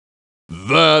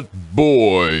 That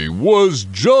boy was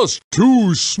just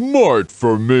too smart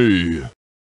for me.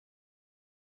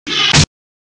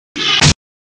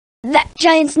 That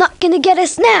giant's not gonna get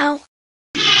us now.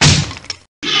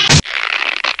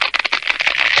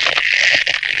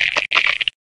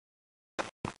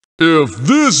 If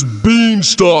this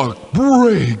beanstalk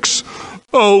breaks,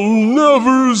 I'll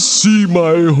never see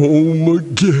my home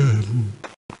again.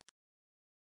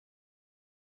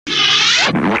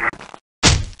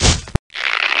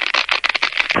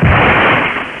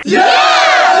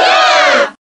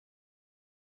 Yeah!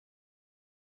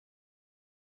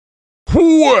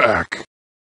 Whack!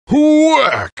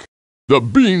 Whack! The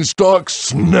beanstalk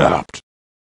snapped.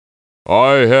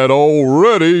 I had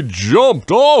already jumped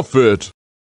off it.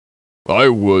 I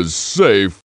was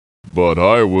safe, but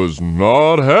I was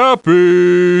not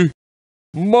happy.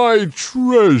 My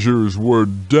treasures were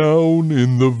down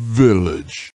in the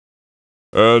village,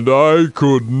 and I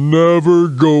could never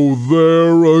go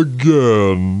there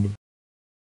again.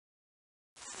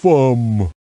 Fum,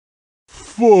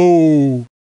 fo,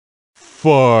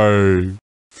 fi,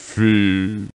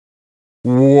 fee.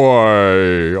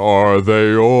 Why are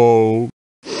they all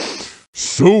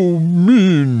so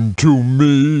mean to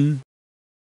me?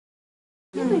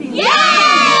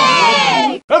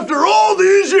 Yay! After all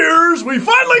these years, we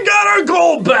finally got our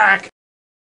gold back!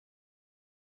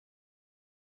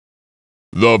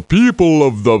 The people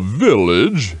of the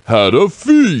village had a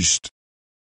feast.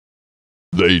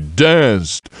 They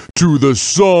danced to the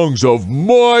songs of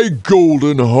my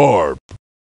golden harp.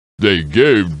 They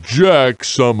gave Jack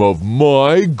some of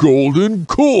my golden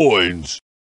coins.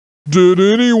 Did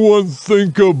anyone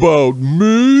think about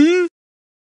me?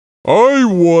 I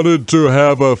wanted to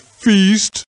have a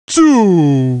feast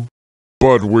too,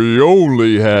 but we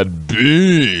only had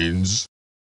beans.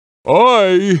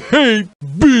 I hate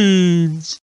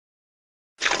beans.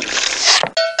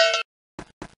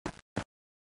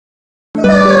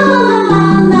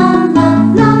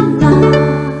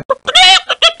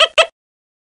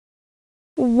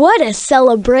 What a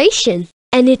celebration!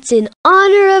 And it's in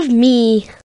honor of me.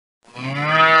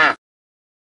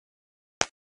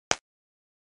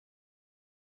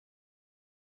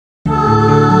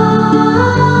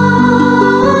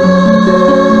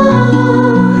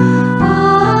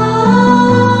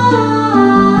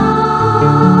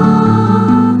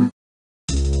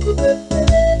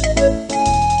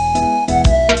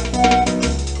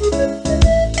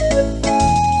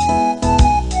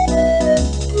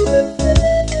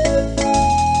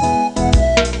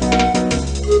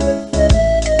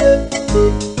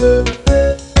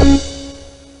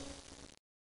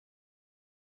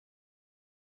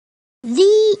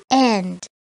 The end.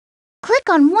 Click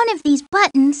on one of these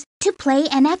buttons to play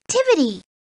an activity.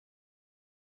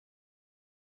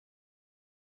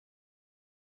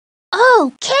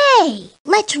 Okay,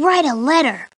 let's write a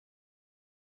letter.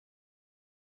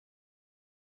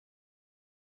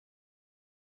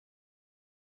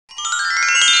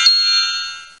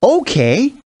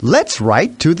 Okay, let's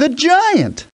write to the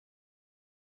giant.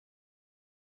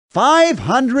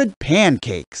 500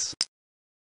 pancakes.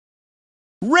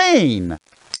 Rain.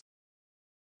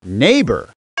 Neighbor.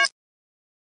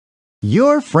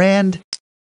 Your friend.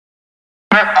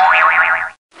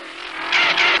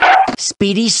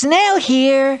 Speedy Snail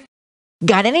here.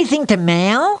 Got anything to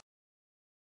mail?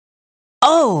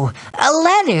 Oh, a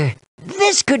letter.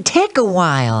 This could take a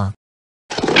while.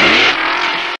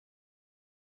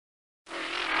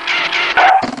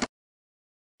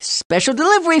 Special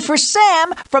delivery for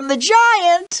Sam from the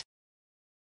Giant.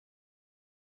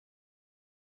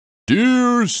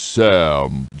 Dear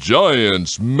Sam,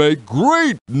 giants make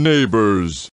great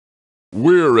neighbors.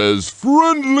 We're as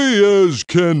friendly as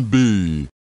can be.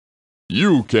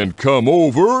 You can come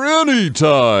over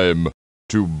anytime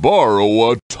to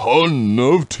borrow a ton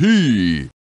of tea.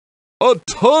 A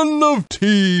ton of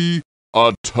tea,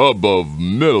 a tub of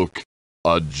milk,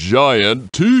 a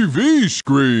giant TV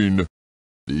screen.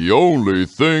 The only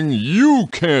thing you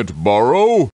can't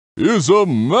borrow is a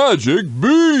magic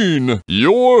bean.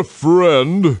 Your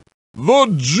friend,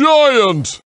 the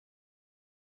Giant.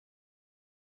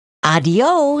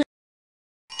 Adios.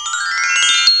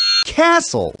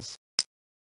 Castles.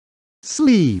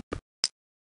 Sleep.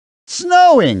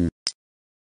 Snowing.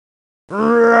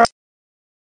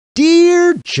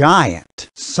 Dear Giant,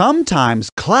 sometimes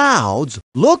clouds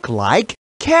look like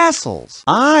castles.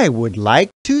 I would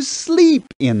like to sleep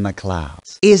in the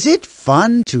clouds. Is it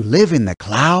fun to live in the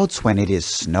clouds when it is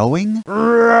snowing?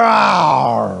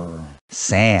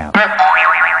 Sam.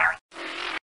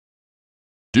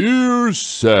 Dear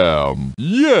Sam,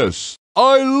 yes,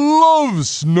 I love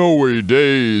snowy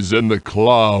days in the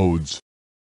clouds.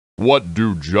 What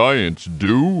do giants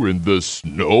do in the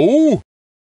snow?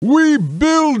 We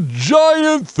build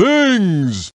giant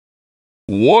things.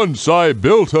 Once I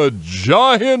built a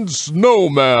giant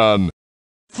snowman.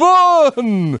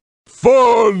 Fun!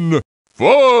 Fun!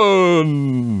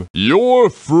 Fun! Your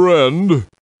friend,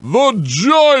 the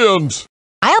Giant.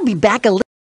 I'll be back a little.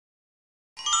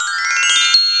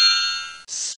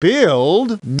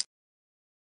 Spilled.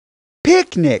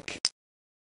 Picnic.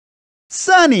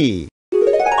 Sunny.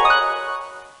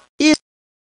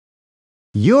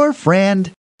 Your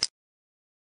friend.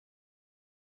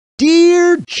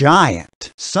 Dear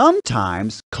Giant,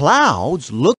 sometimes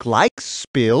clouds look like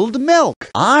spilled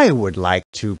milk. I would like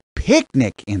to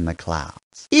picnic in the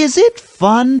clouds. Is it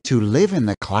fun to live in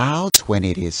the clouds when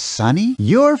it is sunny?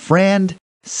 Your friend,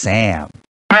 Sam.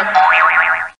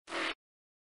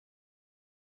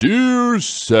 Dear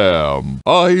Sam,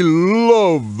 I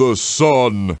love the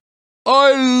sun.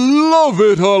 I love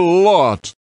it a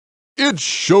lot. It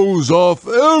shows off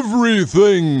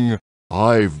everything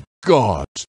I've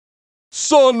got.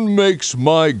 Sun makes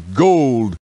my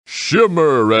gold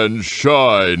shimmer and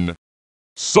shine.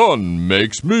 Sun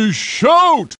makes me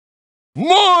shout,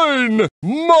 mine,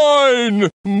 mine,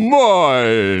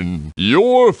 mine.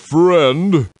 Your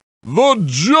friend, the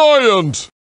Giant.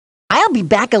 I'll be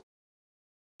back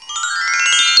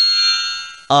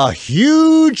A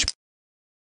huge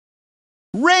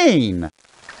rain.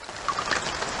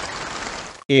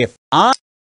 If I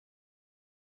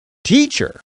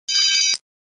teacher.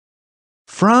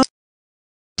 From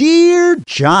Dear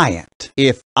Giant,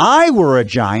 if I were a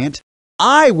giant,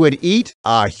 I would eat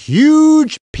a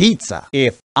huge pizza.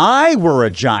 If I were a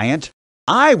giant,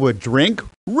 I would drink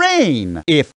rain.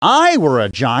 If I were a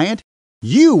giant,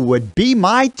 you would be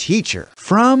my teacher.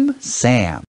 From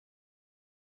Sam.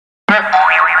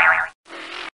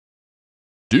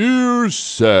 Dear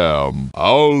Sam,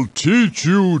 I'll teach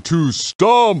you to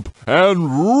stomp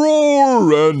and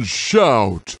roar and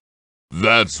shout.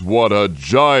 That's what a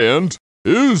giant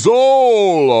is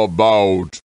all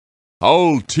about.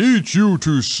 I'll teach you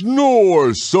to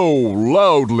snore so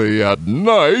loudly at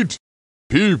night,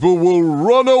 people will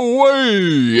run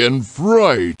away in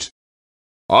fright.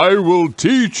 I will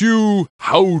teach you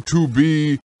how to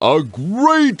be a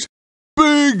great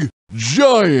big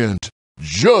giant,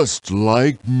 just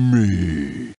like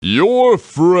me. Your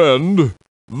friend,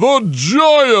 the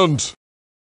Giant.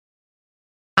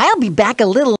 I'll be back a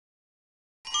little.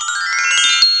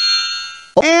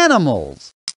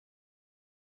 Animals.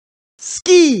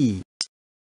 Ski.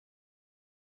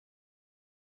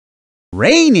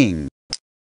 Raining.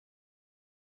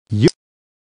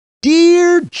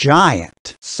 Dear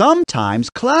Giant, sometimes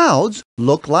clouds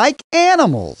look like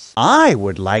animals. I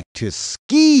would like to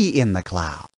ski in the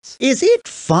clouds. Is it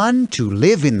fun to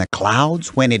live in the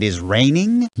clouds when it is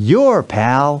raining? Your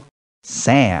pal,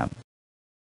 Sam.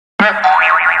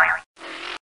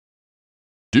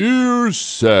 Dear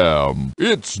Sam,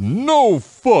 it's no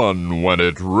fun when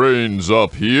it rains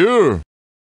up here.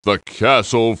 The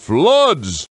castle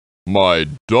floods. My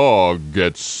dog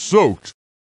gets soaked.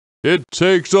 It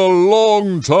takes a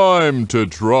long time to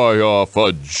dry off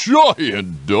a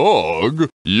giant dog.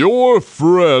 Your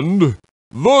friend,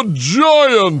 the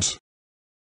Giant.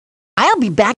 I'll be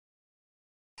back.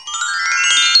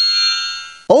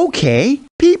 Okay,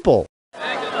 people.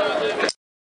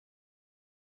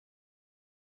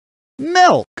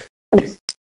 Milk.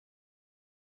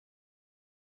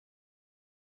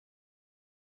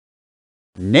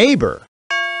 Neighbor.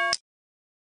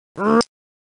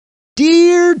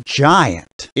 Dear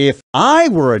Giant, if I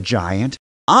were a giant,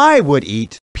 I would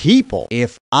eat people.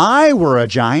 If I were a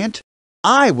giant,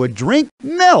 I would drink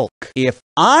milk. If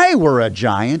I were a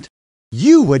giant,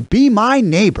 you would be my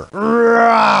neighbor.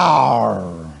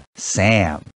 Rawr.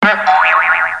 Sam.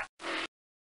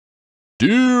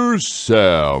 Dear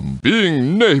Sam,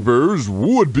 being neighbors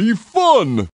would be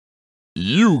fun.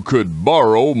 You could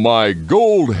borrow my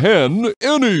gold hen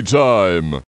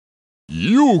anytime.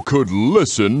 You could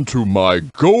listen to my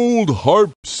gold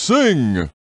harp sing.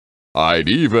 I'd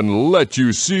even let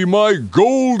you see my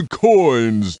gold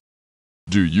coins.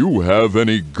 Do you have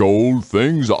any gold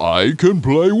things I can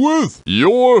play with?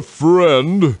 Your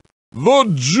friend,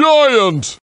 the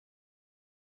Giant.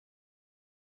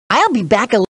 I'll be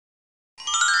back a.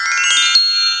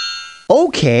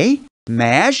 Okay,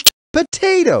 mashed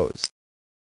potatoes.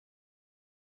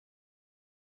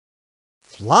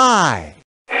 Fly.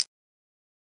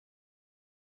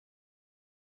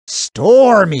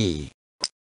 Stormy.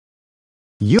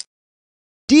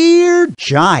 Dear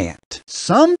Giant,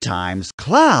 sometimes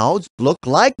clouds look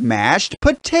like mashed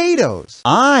potatoes.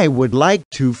 I would like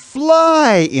to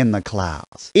fly in the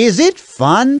clouds. Is it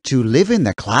fun to live in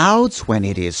the clouds when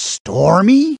it is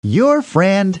stormy? Your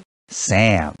friend,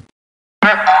 Sam.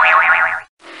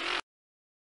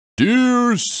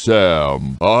 Dear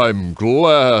Sam, I'm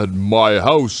glad my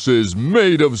house is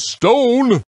made of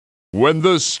stone. When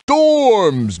the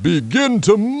storms begin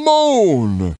to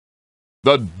moan,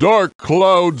 the dark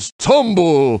clouds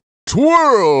tumble,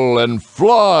 twirl, and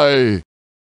fly.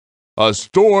 A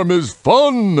storm is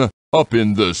fun up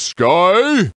in the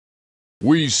sky.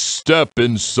 We step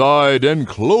inside and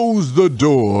close the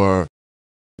door.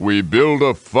 We build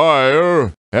a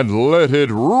fire and let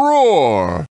it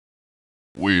roar.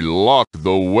 We lock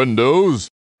the windows,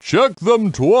 check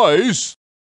them twice.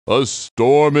 A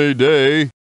stormy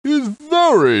day is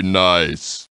very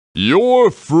nice. Your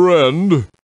friend,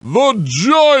 the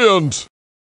Giant.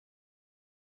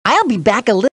 I'll be back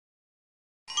a little.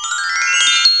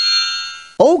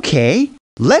 Okay,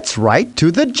 let's write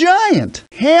to the Giant.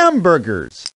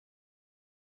 Hamburgers.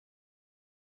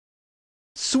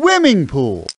 Swimming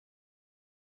pool.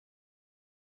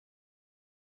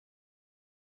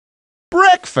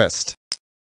 Breakfast.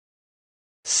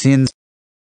 Since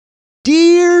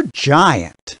Dear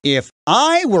Giant, if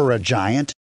I were a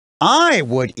giant, I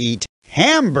would eat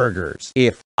hamburgers.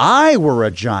 If I were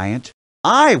a giant,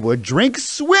 I would drink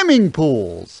swimming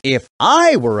pools. If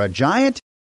I were a giant,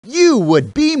 you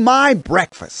would be my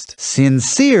breakfast.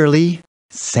 Sincerely,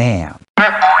 Sam.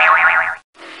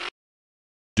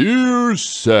 Dear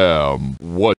Sam,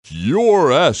 what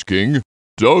you're asking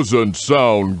doesn't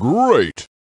sound great.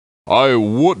 I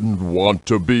wouldn't want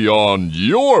to be on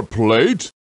your plate.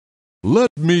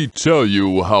 Let me tell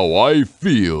you how I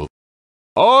feel.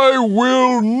 I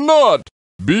will not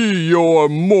be your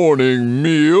morning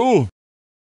meal.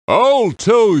 I'll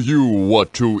tell you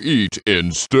what to eat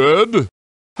instead.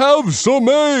 Have some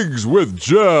eggs with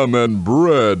jam and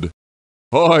bread.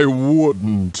 I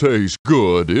wouldn't taste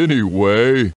good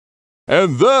anyway.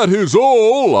 And that is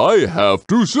all I have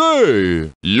to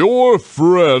say. Your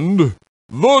friend,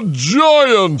 the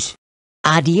Giant.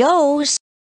 Adios.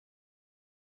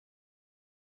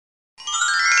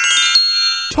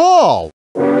 Tall.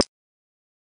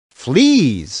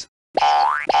 Fleas.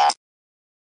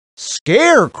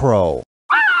 Scarecrow.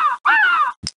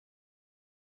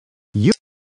 You,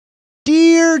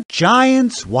 dear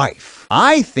Giant's wife,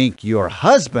 I think your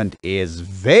husband is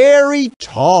very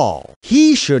tall.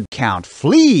 He should count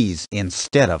fleas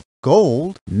instead of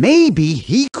gold. Maybe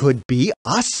he could be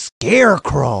a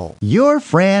scarecrow. Your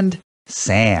friend,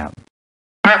 Sam.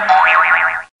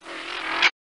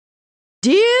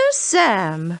 Dear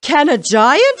Sam, can a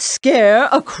giant scare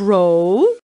a crow?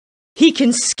 He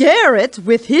can scare it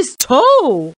with his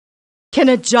toe. Can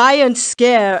a giant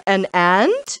scare an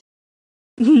ant?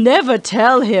 Never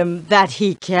tell him that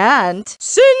he can't.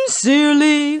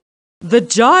 Sincerely, the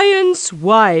giant's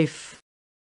wife.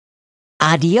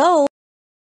 Adios.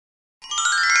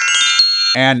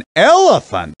 An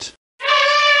elephant.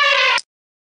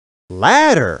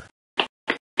 Ladder.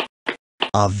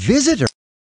 A visitor.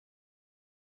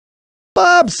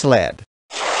 Bobsled.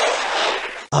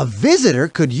 A visitor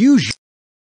could use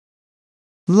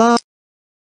love.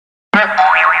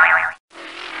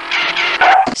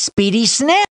 Speedy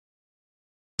Snap.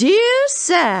 Dear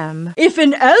Sam, if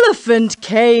an elephant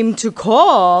came to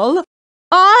call,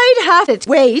 I'd have it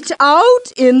wait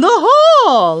out in the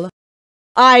hall.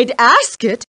 I'd ask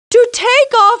it to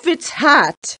take off its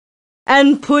hat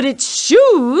and put its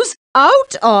shoes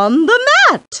out on the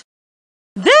mat.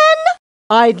 Then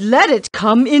I'd let it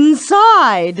come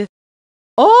inside.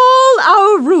 All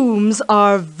our rooms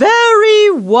are very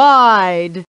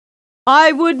wide.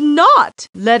 I would not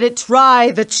let it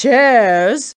try the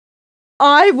chairs.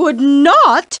 I would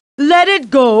not let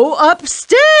it go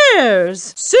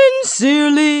upstairs.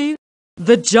 Sincerely,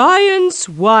 the giant's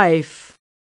wife.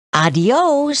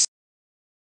 Adios.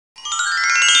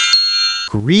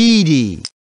 Greedy.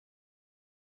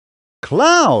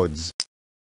 Clouds.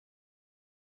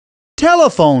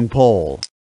 Telephone pole.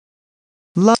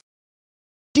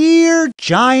 Dear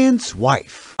Giant's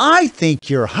wife, I think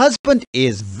your husband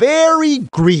is very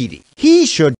greedy. He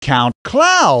should count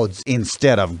clouds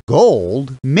instead of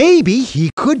gold. Maybe he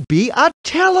could be a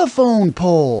telephone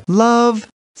pole. Love,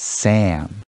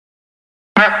 Sam.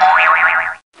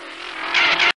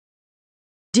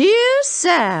 Dear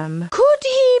Sam, could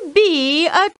he be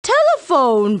a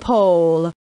telephone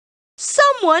pole?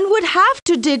 Someone would have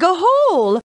to dig a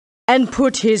hole and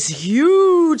put his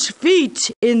huge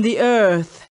feet in the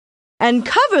earth and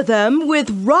cover them with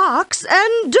rocks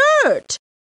and dirt.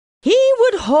 He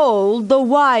would hold the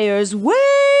wires way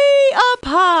up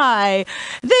high.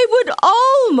 They would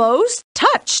almost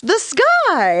touch the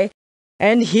sky,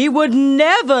 and he would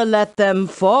never let them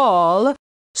fall,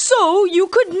 so you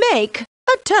could make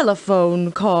a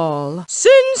telephone call.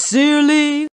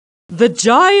 Sincerely, the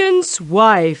giant's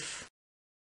wife.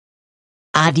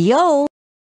 Adios.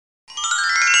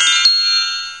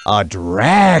 A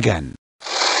dragon.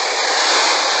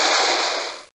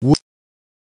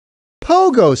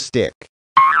 Pogo stick.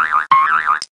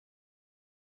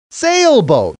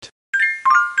 Sailboat.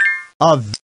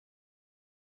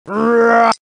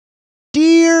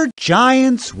 Dear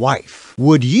Giant's wife,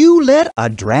 would you let a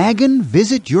dragon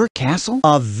visit your castle?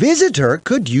 A visitor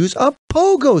could use a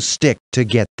pogo stick to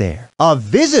get there. A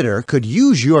visitor could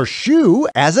use your shoe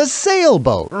as a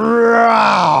sailboat.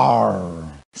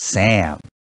 Sam.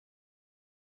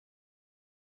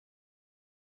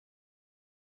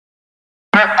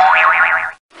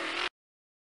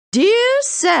 Dear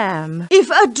Sam, if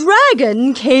a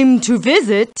dragon came to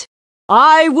visit,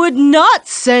 I would not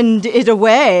send it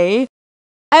away.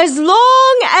 As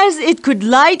long as it could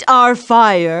light our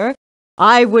fire,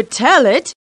 I would tell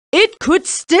it it could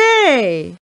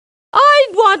stay.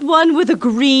 I'd want one with a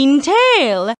green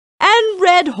tail and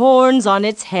red horns on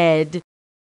its head.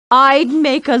 I'd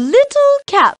make a little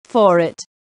cap for it.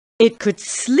 It could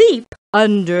sleep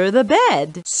under the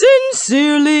bed.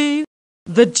 Sincerely,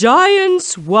 the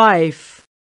giant's wife.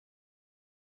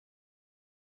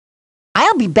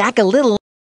 I'll be back a little.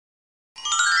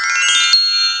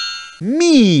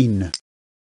 Mean.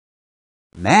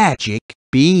 magic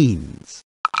beans.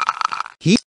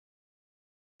 He's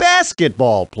a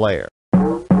basketball player.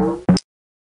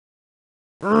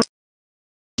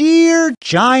 Dear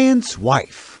Giant's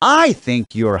wife, I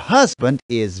think your husband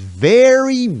is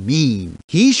very mean.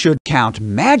 He should count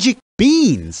magic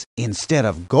beans instead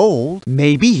of gold.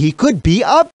 Maybe he could be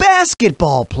a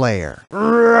basketball player.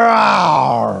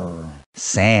 Rawr.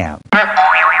 Sam.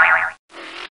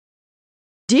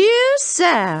 Dear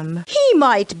Sam, he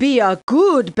might be a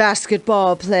good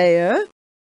basketball player.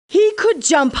 He could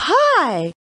jump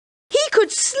high. He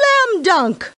could slam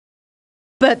dunk.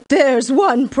 But there's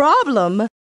one problem.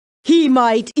 He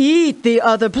might eat the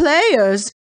other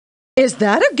players. Is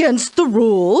that against the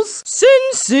rules?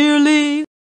 Sincerely,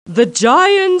 the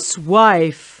Giant's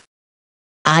wife.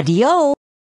 Adios.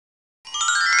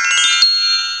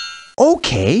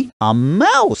 Okay, a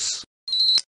mouse.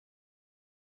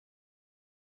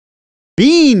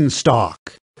 Beanstalk.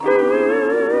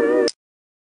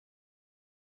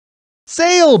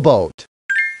 Sailboat.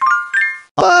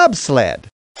 Bobsled.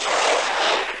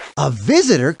 A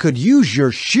visitor could use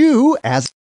your shoe as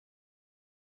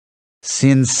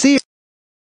sincere.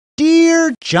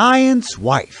 Dear Giant's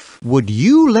wife, would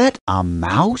you let a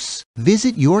mouse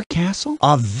visit your castle?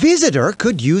 A visitor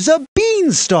could use a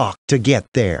beanstalk to get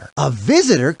there. A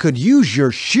visitor could use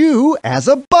your shoe as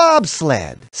a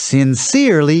bobsled.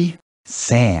 Sincerely,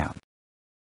 Sam.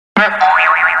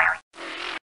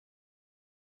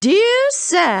 Dear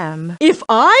Sam, if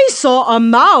I saw a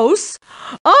mouse,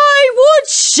 I would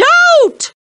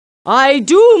shout! I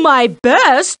do my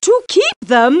best to keep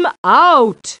them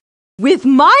out. With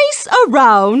mice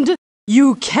around,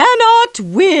 you cannot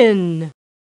win.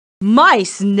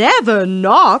 Mice never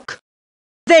knock.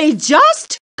 They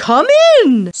just come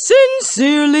in.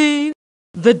 Sincerely,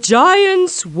 the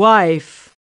Giant's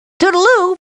wife.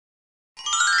 Toodaloo.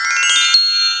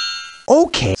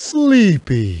 Okay,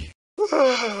 sleepy.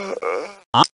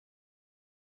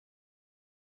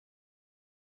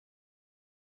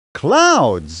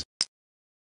 Clouds.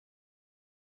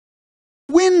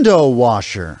 Window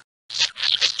washer.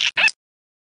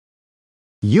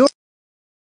 Your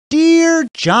dear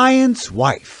Giant's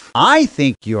wife, I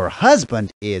think your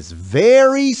husband is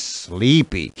very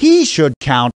sleepy. He should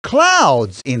count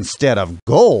clouds instead of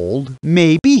gold.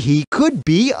 Maybe he could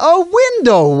be a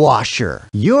window washer.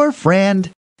 Your friend,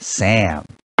 Sam.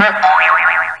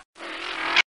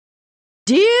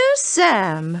 Dear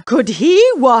Sam, could he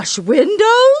wash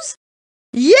windows?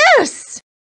 Yes!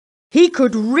 He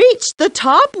could reach the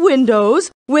top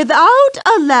windows without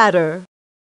a ladder.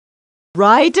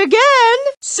 Right again.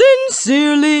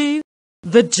 Sincerely,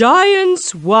 the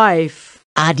Giant's wife.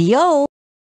 Adios.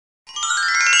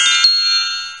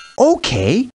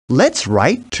 Okay, let's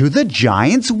write to the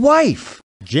Giant's wife,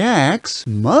 Jack's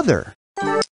mother.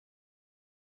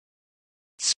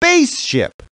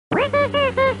 Spaceship.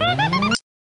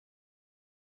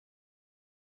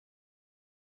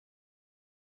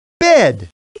 Bed.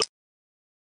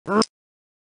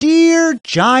 Dear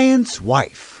Giant's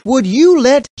wife, would you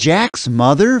let Jack's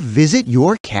mother visit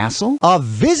your castle? A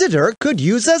visitor could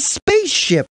use a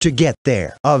spaceship to get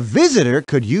there. A visitor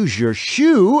could use your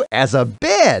shoe as a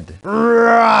bed.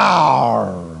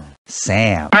 Rawr.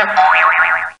 Sam.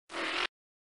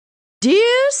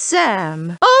 Dear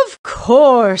Sam, of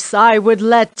course I would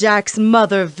let Jack's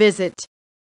mother visit.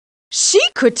 She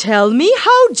could tell me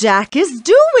how Jack is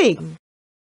doing.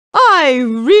 I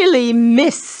really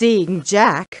miss seeing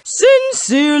Jack.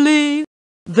 Sincerely,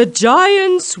 the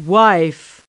Giant's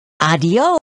wife.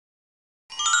 Adios.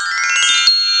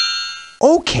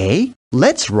 Okay,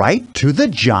 let's write to the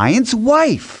Giant's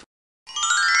wife.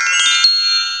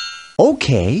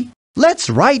 Okay, let's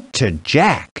write to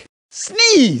Jack.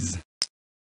 Sneeze.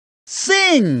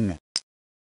 Sing.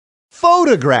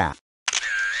 Photograph.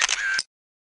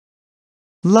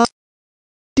 Love.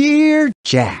 Dear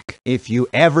Jack, if you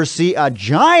ever see a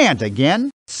giant again,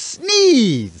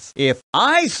 sneeze. If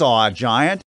I saw a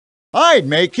giant, I'd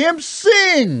make him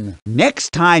sing.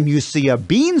 Next time you see a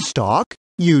beanstalk,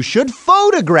 you should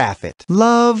photograph it.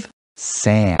 Love,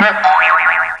 Sam.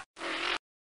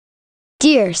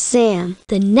 Dear Sam,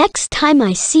 the next time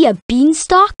I see a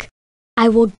beanstalk, I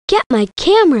will get my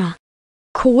camera.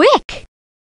 Quick!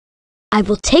 I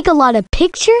will take a lot of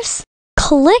pictures.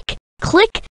 Click,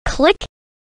 click, click,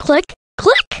 click,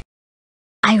 click.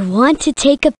 I want to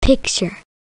take a picture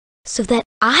so that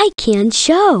I can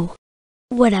show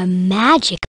what a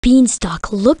magic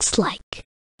beanstalk looks like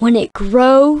when it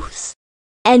grows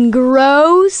and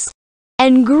grows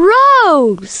and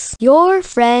grows. Your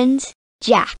friend,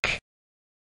 Jack.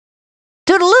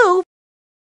 Toodaloo.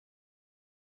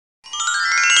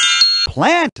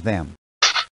 Plant them.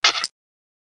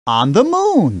 on the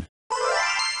moon.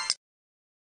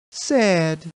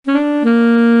 Said,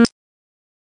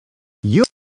 "Your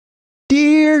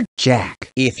dear Jack,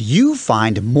 if you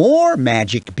find more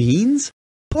magic beans,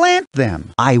 plant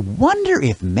them. I wonder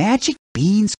if magic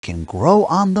beans can grow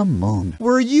on the moon."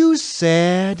 Were you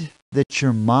sad that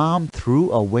your mom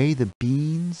threw away the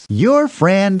beans? Your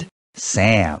friend,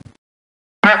 Sam.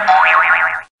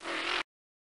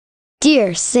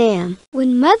 Dear Sam,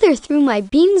 when Mother threw my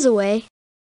beans away,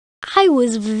 I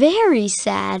was very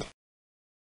sad.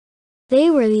 They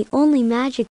were the only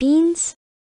magic beans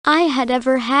I had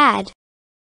ever had.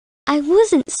 I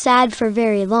wasn't sad for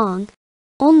very long,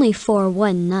 only for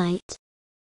one night.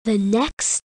 The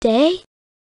next day,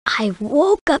 I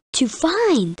woke up to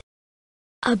find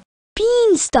a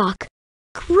beanstalk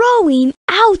growing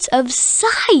out of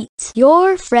sight.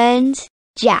 Your friend,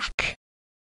 Jack.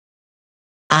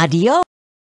 Adios.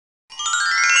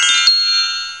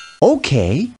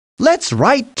 Okay, let's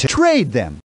write to trade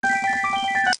them.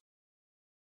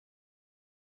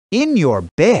 In your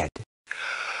bed.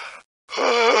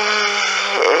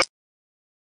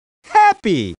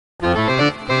 Happy.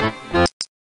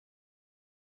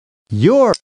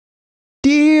 Your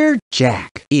dear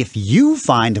Jack, if you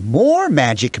find more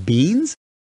magic beans,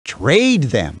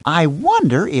 trade them. I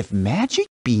wonder if magic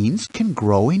beans can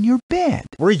grow in your bed.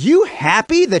 Were you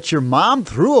happy that your mom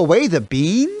threw away the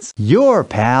beans? Your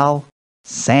pal,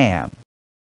 Sam.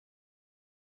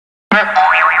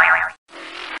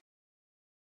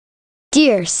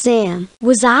 Dear Sam,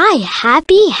 was I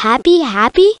happy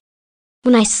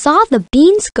when I saw the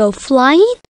beans go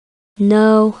flying?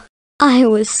 No, I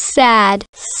was sad.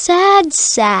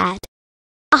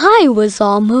 I was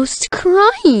almost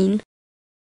crying.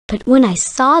 But when I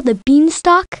saw the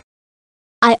beanstalk,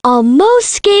 I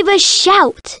almost gave a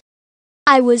shout.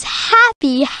 I was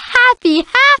happy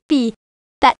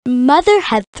that Mother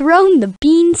had thrown the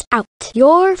beans out.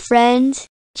 Your friend,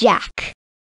 Jack.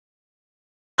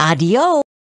 Adios.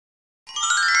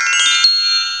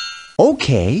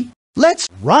 Okay, let's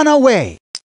run away.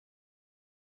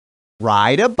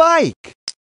 Ride a bike.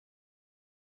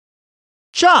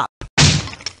 Chop.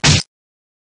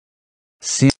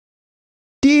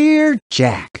 Dear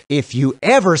Jack, if you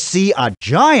ever see a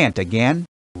giant again,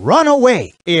 run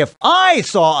away. If I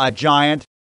saw a giant,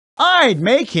 I'd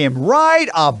make him ride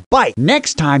a bike.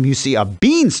 Next time you see a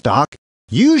beanstalk,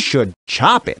 you should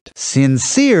chop it.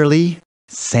 Sincerely,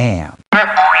 Sam.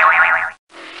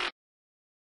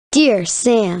 Dear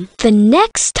Sam, the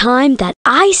next time that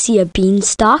I see a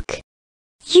beanstalk,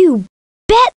 you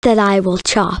bet that I will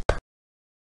chop.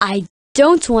 I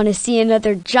don't want to see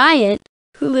another giant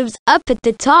who lives up at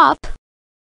the top.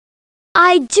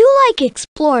 I do like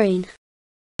exploring,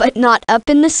 but not up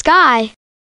in the sky.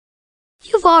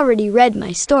 You've already read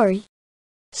my story,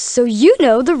 so you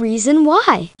know the reason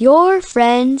why. Your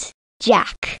friend,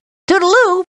 Jack.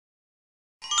 Toodaloo.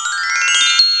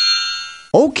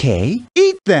 Okay,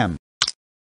 eat them.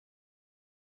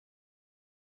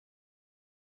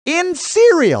 In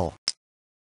cereal.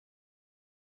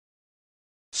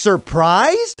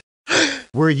 Surprised?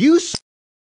 Were you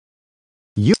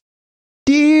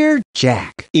Dear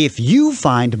Jack, if you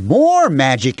find more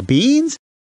magic beans,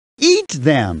 eat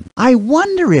them. I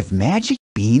wonder if magic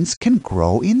beans can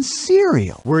grow in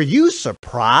cereal. Were you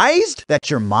surprised that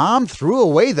your mom threw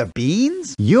away the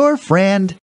beans? Your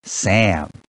friend, Sam.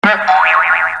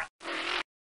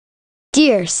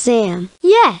 Dear Sam,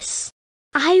 yes,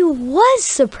 I was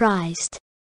surprised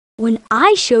when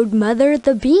I showed Mother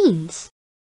the beans.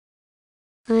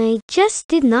 I just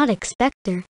did not expect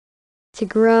her to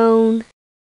groan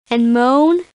and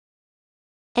moan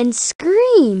and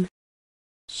scream.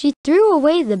 She threw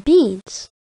away the beans,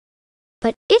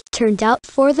 but it turned out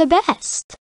for the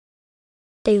best.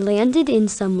 They landed in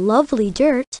some lovely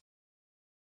dirt,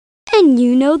 and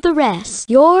you know the rest.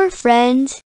 Your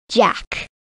friend, Jack.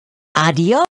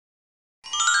 Adios.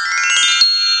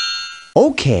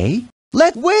 Okay,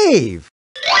 let's wave.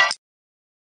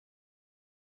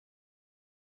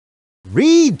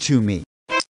 Read to me.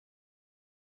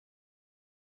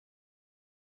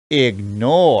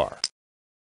 Ignore.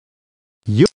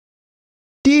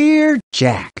 Dear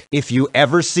Jack, if you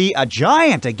ever see a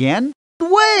giant again,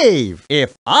 wave.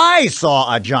 If I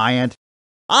saw a giant,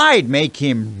 I'd make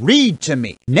him read to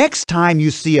me. Next time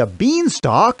you see a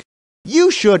beanstalk,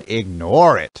 you should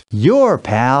ignore it. Your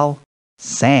pal,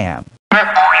 Sam.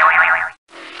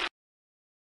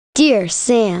 Dear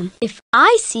Sam, if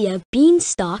I see a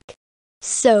beanstalk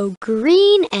so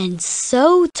green and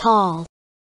so tall,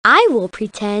 I will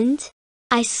pretend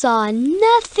I saw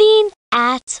nothing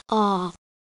at all.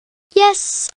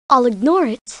 Yes, I'll ignore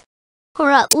it,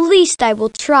 or at least I will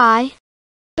try.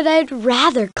 But I'd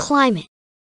rather climb it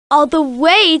all the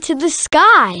way to the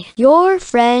sky. Your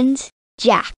friend,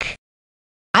 Jack.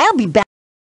 I'll be back.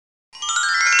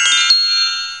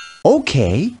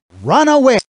 Okay, run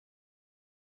away.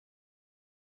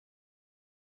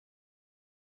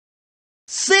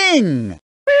 Sing.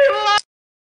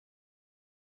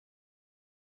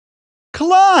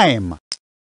 Climb.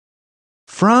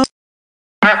 From.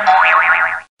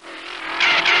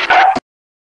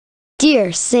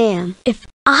 Dear Sam, if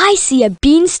I see a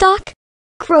beanstalk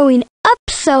growing up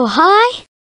so high,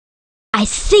 I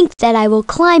think that I will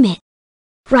climb it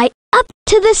right up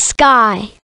to the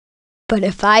sky. But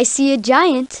if I see a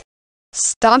giant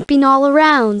stomping all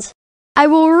around, I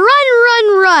will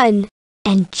run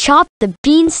and chop the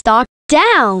beanstalk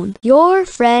down. Your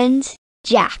friend,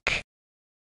 Jack.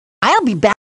 I'll be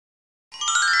back.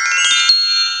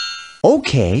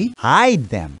 Okay, hide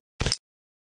them.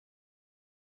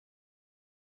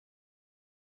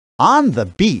 On the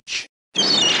beach.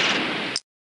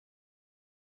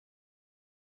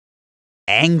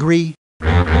 Angry.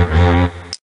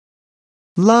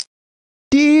 Love.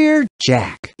 Dear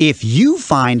Jack, if you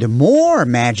find more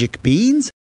magic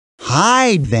beans,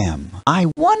 hide them.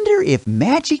 I wonder if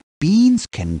magic beans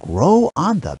can grow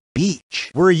on the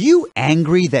beach. Were you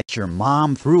angry that your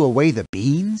mom threw away the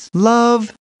beans?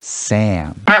 Love,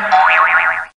 Sam.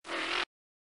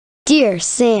 Dear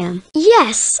Sam,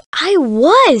 yes, I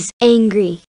was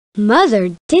angry.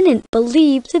 Mother didn't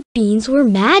believe the beans were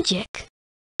magic.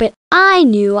 But I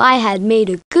knew I had made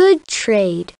a good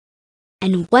trade.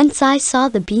 And once I saw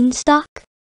the beanstalk,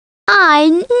 I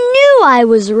knew I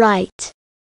was right.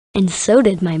 And so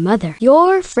did my mother.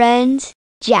 Your friend,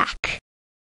 Jack.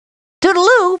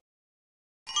 Toodaloo.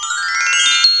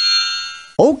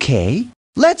 Okay,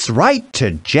 let's write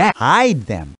to Jack. Hide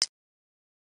them.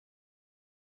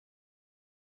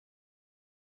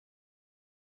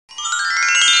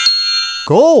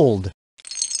 Gold.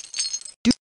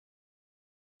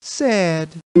 Said.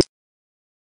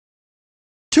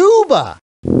 Tuba.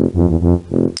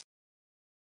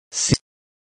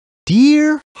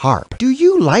 Dear harp, do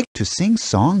you like to sing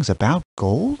songs about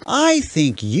gold? I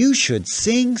think you should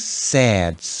sing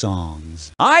sad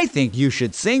songs. I think you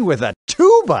should sing with a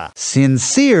tuba.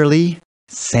 Sincerely,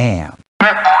 Sam.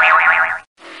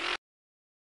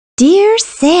 Dear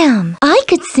Sam, I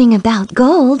could sing about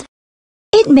gold.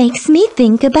 It makes me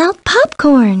think about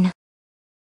popcorn.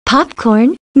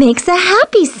 Popcorn makes a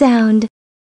happy sound.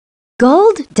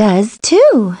 Gold does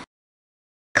too.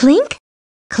 Clink,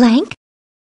 clank,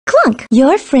 clunk.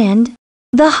 Your friend,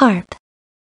 the harp.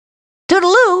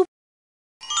 Toodaloo.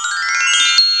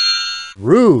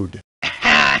 Rude.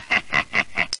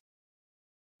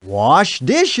 Wash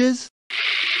dishes.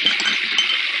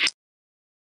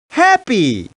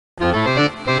 Happy.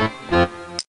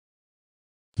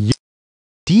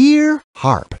 Dear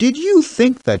harp, did you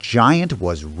think the giant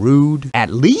was rude?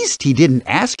 At least he didn't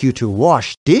ask you to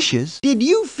wash dishes. Did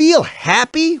you feel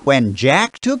happy when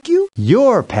Jack took you?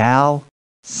 Your pal,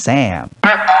 Sam.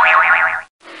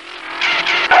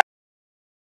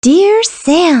 Dear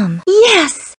Sam,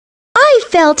 yes, I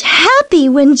felt happy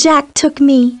when Jack took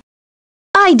me.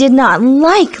 I did not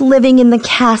like living in the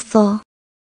castle.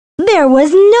 There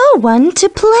was no one to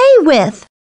play with.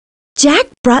 Jack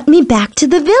brought me back to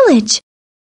the village.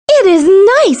 It is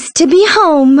nice to be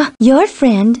home. Your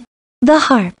friend, the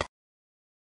harp.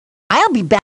 I'll be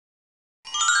back.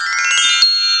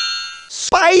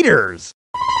 Spiders.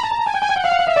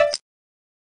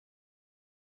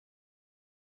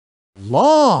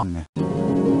 Long.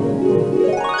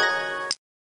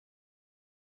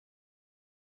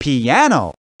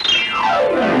 Piano.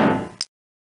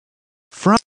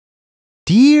 From.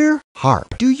 Dear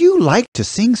harp, do you like to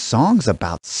sing songs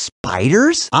about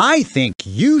spiders? I think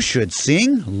you should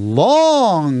sing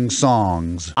long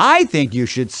songs. I think you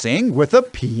should sing with a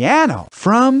piano.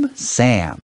 From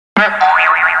Sam.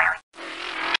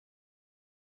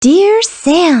 Dear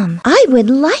Sam, I would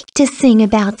like to sing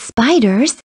about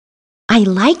spiders. I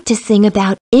like to sing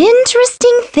about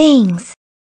interesting things.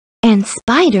 And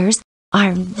spiders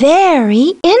are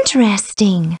very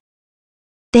interesting.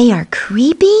 They are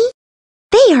creepy.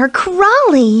 They are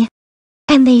crawly,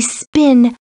 and they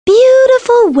spin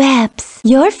beautiful webs.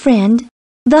 Your friend,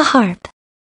 the harp.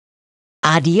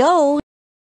 Adios.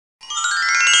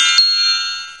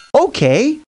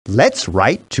 Okay, let's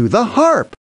write to the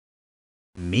harp.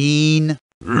 Mean.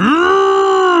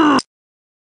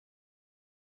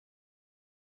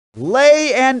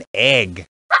 Lay an egg.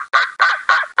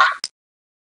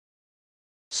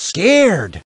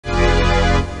 Scared.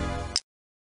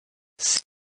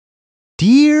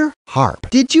 Dear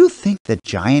Harp, did you think the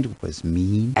giant was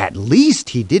mean? At least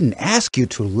he didn't ask you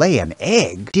to lay an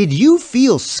egg. Did you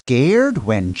feel scared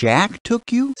when Jack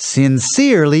took you?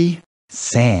 Sincerely,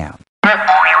 Sam.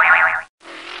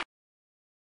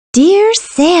 Dear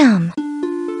Sam.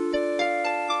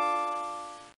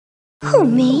 Who,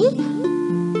 me?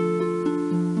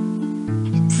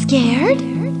 Scared?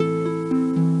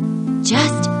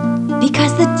 Just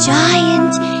because the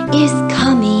giant is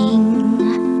coming.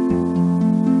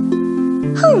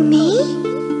 Who, me?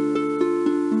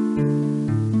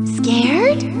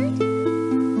 Scared?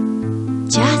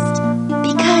 Just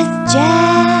because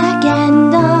Jack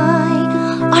and I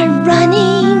are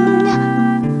running.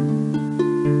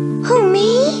 Who,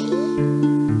 me?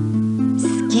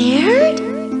 Scared?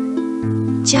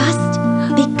 Just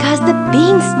because the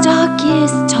beanstalk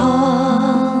is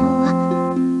tall.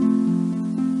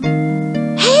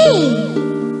 Hey!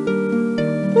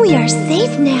 We are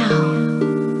safe now.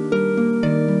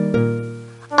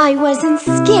 I wasn't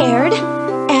scared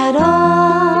at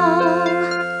all.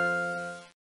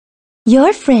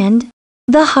 Your friend,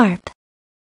 the harp.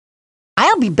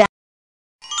 I'll be back.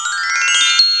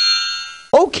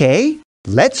 Okay,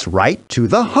 let's write to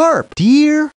the harp.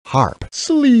 Dear Harp.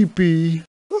 Sleepy.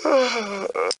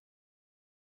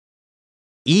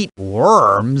 Eat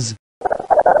worms?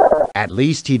 At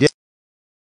least he did.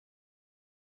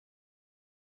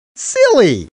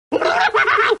 Silly!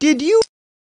 Did you...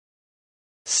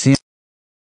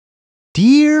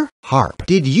 Dear Harp,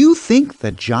 did you think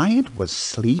the giant was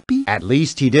sleepy? At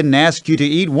least he didn't ask you to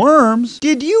eat worms.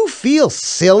 Did you feel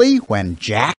silly when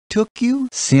Jack took you?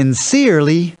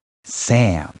 Sincerely,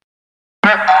 Sam.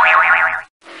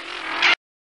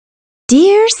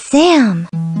 Dear Sam.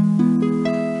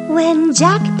 When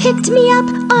Jack picked me up,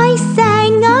 I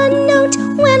sang a note.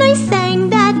 When I sang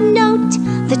that note,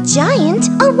 the giant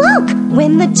awoke.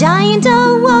 When the giant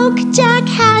awoke, Jack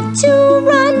had to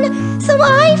run. So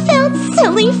I felt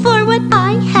silly for what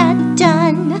I had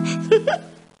done.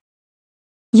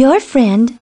 Your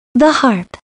friend, the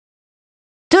harp.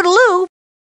 Toodaloo!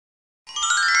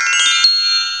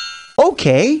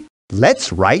 Okay,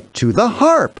 let's write to the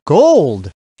harp. Gold.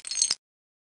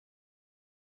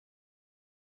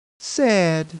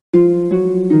 Sad.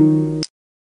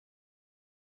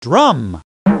 Drum.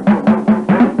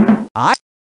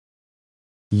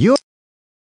 Your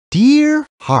dear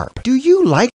harp, do you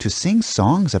like to sing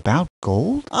songs about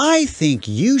gold? I think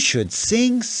you should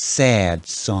sing sad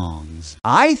songs.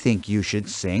 I think you should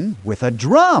sing with a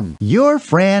drum. Your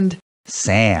friend,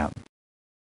 Sam.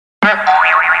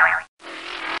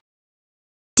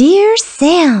 Dear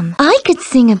Sam, I could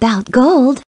sing about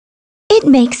gold. It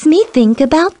makes me think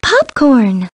about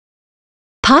popcorn.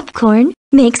 Popcorn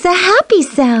makes a happy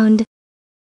sound.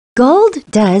 Gold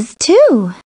does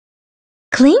too.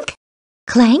 Clink,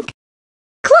 clank,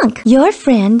 clunk. Your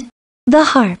friend, the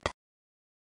harp.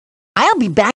 I'll be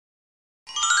back.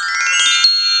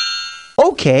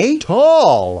 Okay,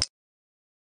 tall.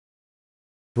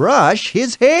 Brush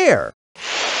his hair.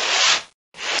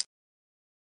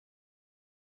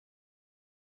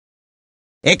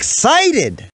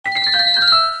 Excited.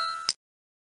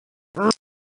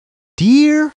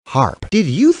 Dear harp, did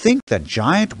you think the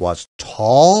giant was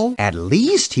tall? At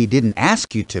least he didn't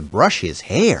ask you to brush his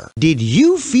hair. Did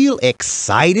you feel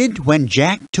excited when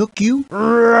Jack took you?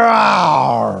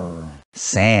 Rawr.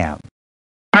 Sam.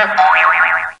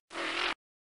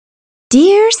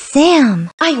 Dear Sam,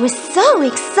 I was so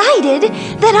excited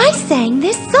that I sang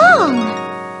this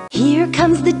song. Here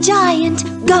comes the giant,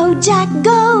 go Jack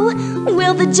go.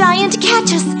 Will the giant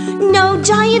catch us? No,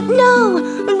 giant, no.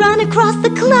 Run across the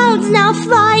clouds, now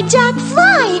fly, Jack,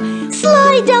 fly.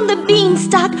 Slide down the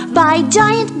beanstalk, bye,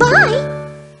 giant,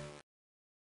 bye.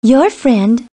 Your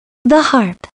friend, the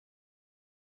harp.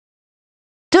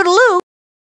 Toodaloo!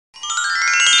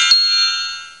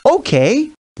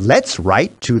 Okay, let's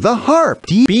write to the harp.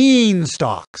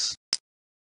 Beanstalks.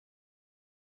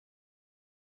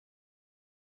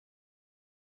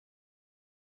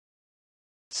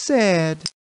 Sad.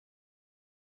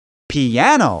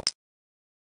 Piano.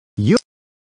 Your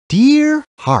dear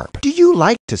harp, do you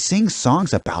like to sing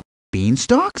songs about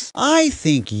beanstalks? I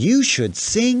think you should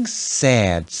sing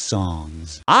sad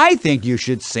songs. I think you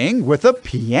should sing with a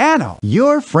piano.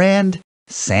 Your friend,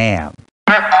 Sam.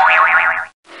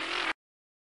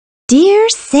 Dear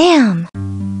Sam,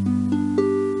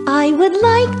 I would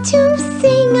like to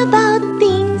sing about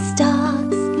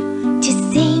beanstalks, to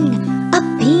sing a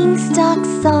beanstalk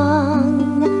song.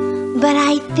 But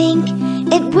I think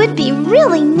it would be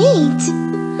really neat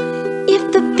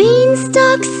if the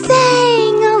beanstalk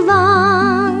sang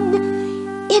along.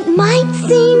 It might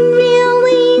seem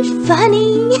really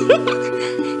funny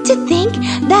to think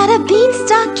that a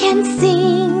beanstalk can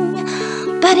sing.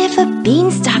 But if a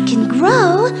beanstalk can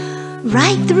grow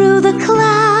right through the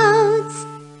clouds,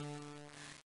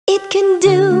 it can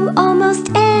do almost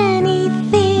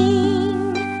anything.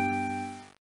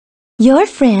 Your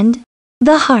friend,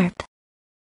 the harp.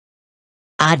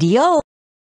 Adios.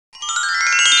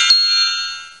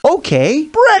 Okay,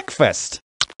 breakfast.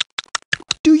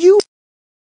 Do you?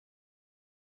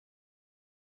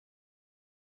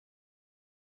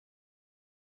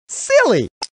 Silly.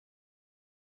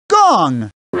 Gong.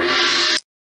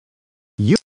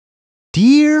 You,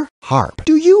 dear harp,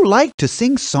 do you like to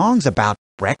sing songs about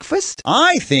breakfast?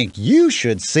 I think you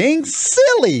should sing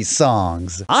silly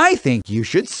songs. I think you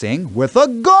should sing with a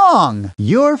gong.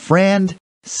 Your friend,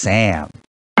 Sam.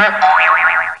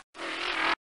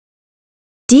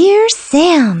 Dear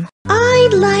Sam,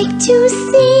 I'd like to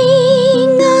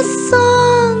sing a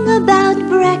song about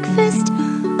breakfast.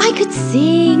 I could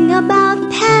sing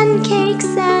about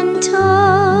pancakes and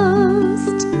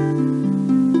toast.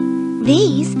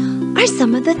 These are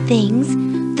some of the things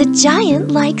the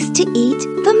giant likes to eat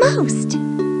the most.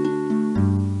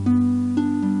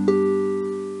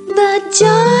 The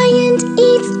giant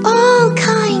eats all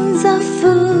kinds of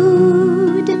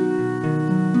food.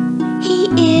 He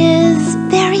is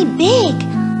very big,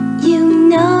 you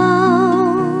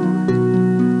know.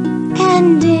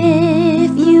 And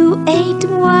if you ate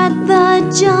what the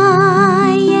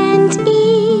giant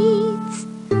eats,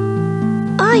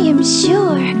 I am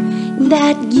sure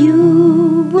that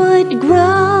you would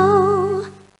grow.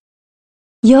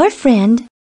 Your friend,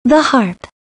 the harp.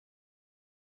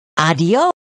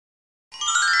 Adios.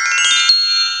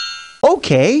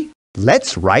 Okay,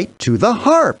 let's write to the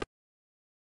harp.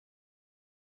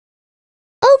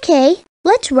 Okay,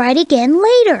 let's write again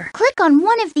later. Click on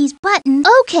one of these buttons.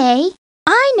 Okay,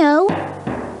 I know.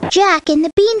 Jack and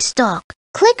the Beanstalk.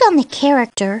 Click on the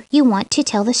character you want to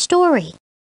tell the story.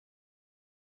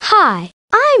 Hi,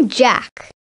 I'm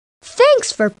Jack.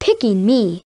 Thanks for picking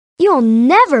me. You'll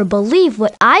never believe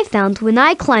what I found when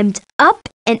I climbed up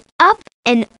and up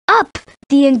and up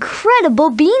the incredible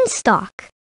beanstalk.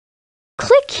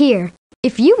 Click here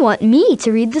if you want me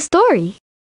to read the story.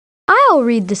 I'll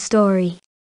read the story.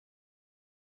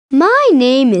 My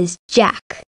name is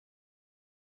Jack.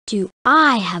 Do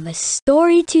I have a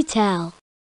story to tell?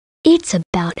 It's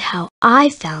about how I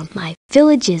found my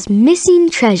village's missing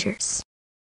treasures.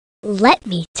 Let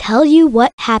me tell you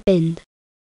what happened.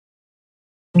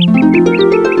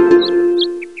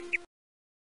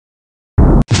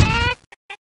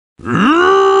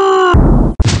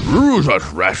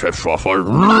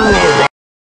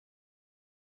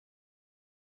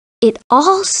 It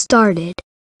all started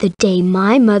the day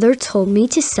my mother told me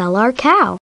to sell our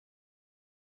cow.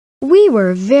 We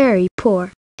were very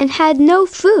poor and had no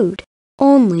food,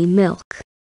 only milk.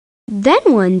 Then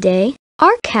one day,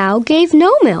 our cow gave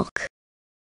no milk.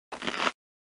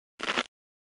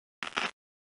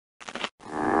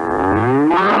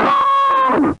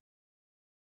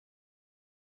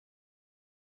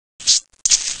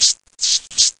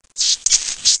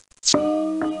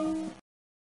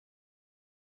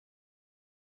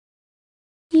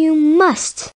 You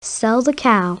must sell the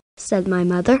cow, said my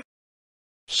mother.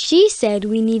 She said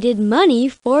we needed money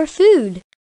for food.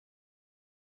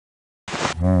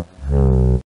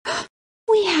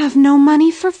 We have no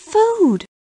money for food.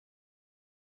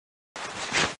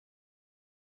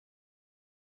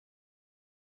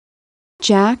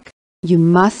 Jack, you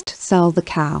must sell the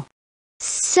cow.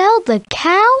 Sell the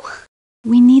cow?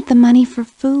 We need the money for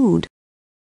food.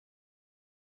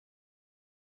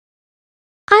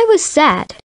 I was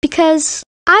sad because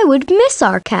I would miss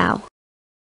our cow.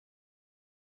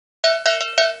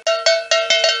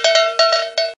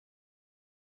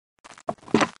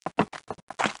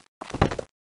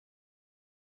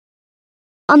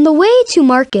 On the way to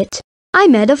market, I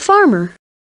met a farmer.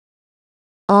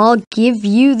 I'll give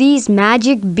you these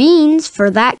magic beans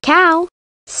for that cow,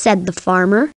 said the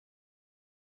farmer.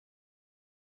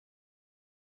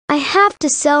 I have to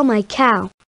sell my cow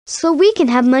so we can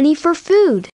have money for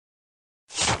food.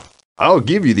 I'll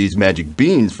give you these magic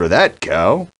beans for that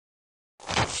cow.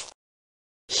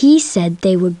 He said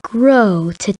they would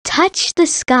grow to touch the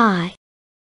sky.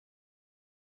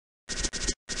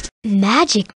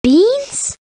 Magic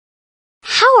beans?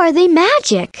 How are they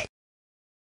magic?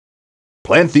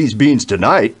 Plant these beans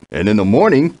tonight, and in the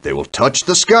morning they will touch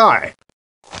the sky.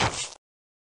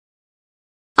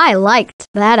 I liked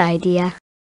that idea.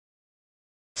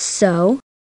 So,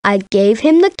 I gave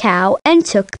him the cow and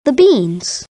took the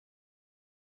beans.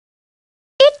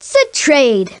 It's a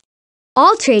trade.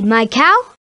 I'll trade my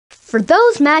cow for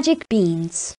those magic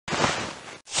beans.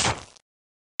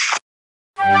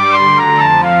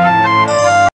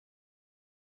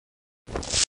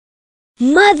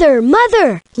 Mother,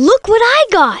 Mother, look what I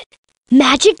got!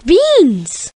 Magic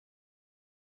beans!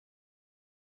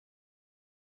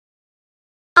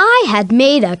 I had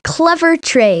made a clever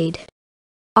trade.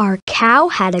 Our cow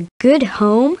had a good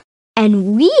home,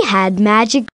 and we had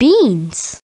magic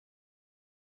beans.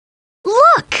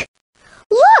 Look!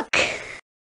 Look!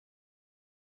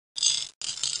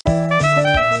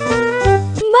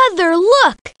 Mother,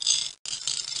 look!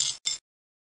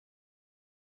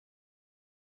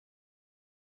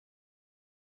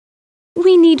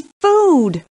 We need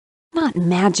food, not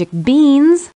magic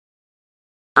beans.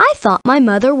 I thought my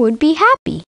mother would be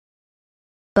happy.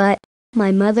 But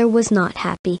my mother was not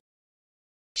happy.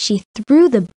 She threw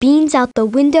the beans out the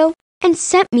window and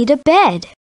sent me to bed.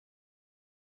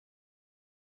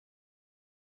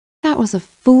 That was a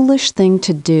foolish thing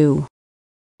to do.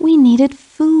 We needed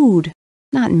food,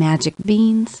 not magic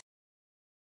beans.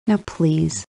 Now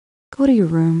please, go to your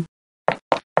room.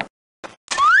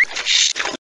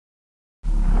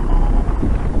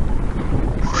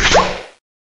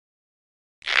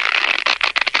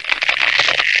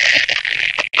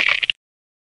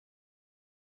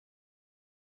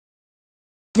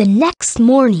 The next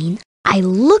morning, I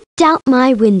looked out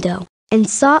my window and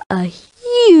saw a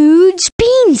huge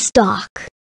beanstalk.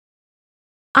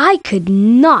 I could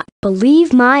not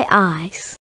believe my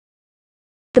eyes.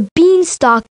 The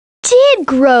beanstalk did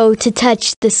grow to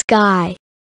touch the sky.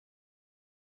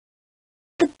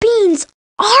 The beans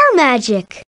are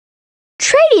magic.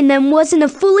 Trading them wasn't a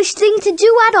foolish thing to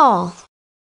do at all.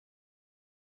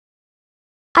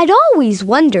 I'd always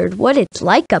wondered what it's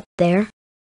like up there.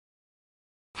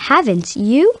 Haven't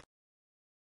you?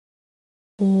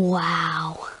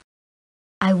 Wow.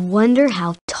 I wonder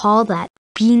how tall that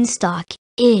beanstalk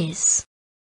is.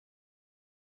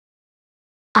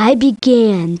 I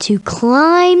began to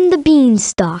climb the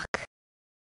beanstalk.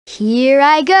 Here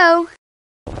I go.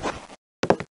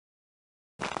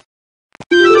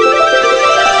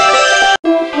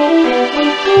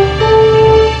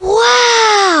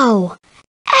 Wow!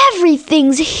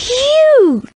 Everything's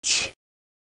huge!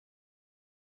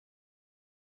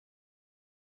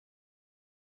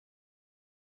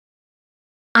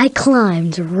 I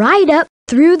climbed right up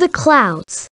through the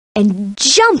clouds and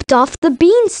jumped off the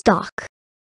beanstalk.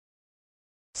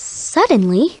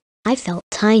 Suddenly, I felt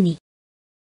tiny.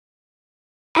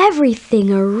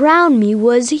 Everything around me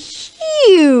was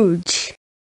huge.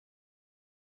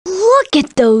 Look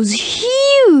at those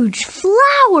huge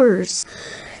flowers.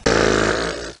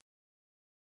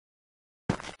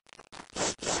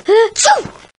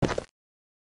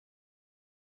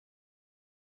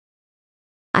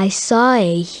 I saw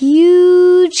a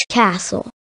huge castle.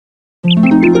 Who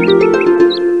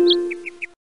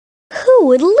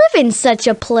would live in such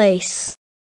a place?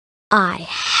 I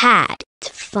had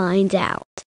to find out.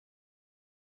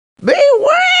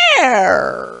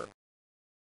 Beware!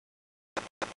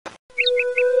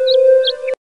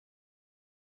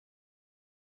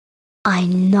 I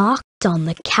knocked on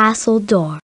the castle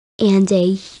door, and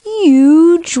a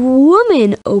huge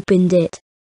woman opened it.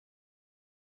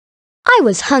 I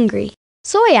was hungry,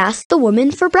 so I asked the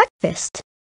woman for breakfast.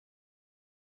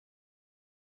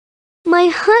 My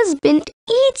husband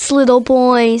eats little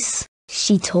boys,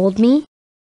 she told me.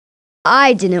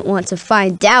 I didn't want to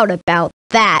find out about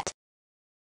that.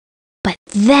 But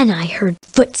then I heard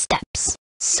footsteps,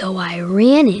 so I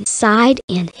ran inside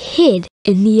and hid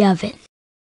in the oven.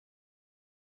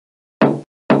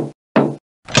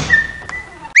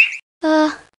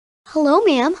 Hello,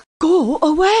 ma'am. Go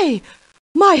away!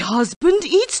 My husband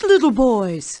eats little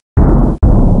boys.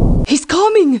 He's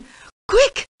coming!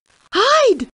 Quick!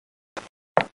 Hide!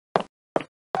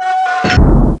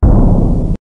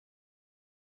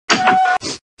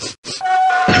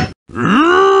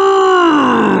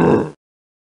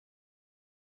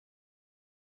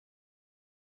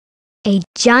 A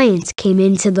giant came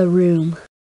into the room.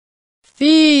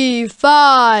 Fee,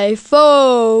 fi,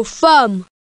 fo, fum.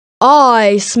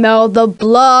 I smell the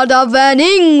blood of an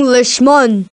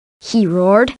Englishman, he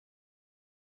roared.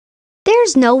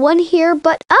 There's no one here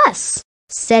but us,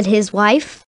 said his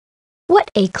wife. What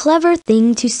a clever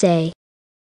thing to say.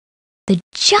 The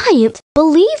giant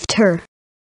believed her.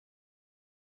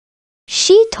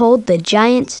 She told the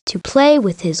giant to play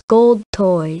with his gold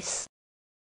toys.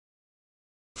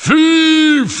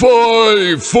 Fee,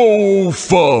 fi, fo,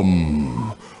 fum.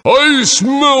 I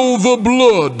smell the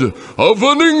blood of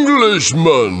an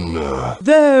Englishman.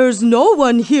 There's no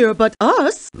one here but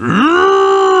us.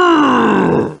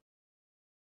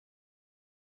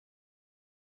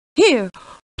 Here,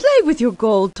 play with your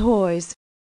gold toys.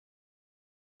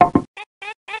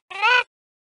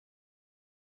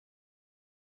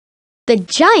 The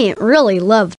giant really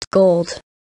loved gold.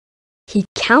 He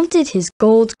counted his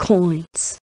gold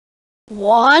coins.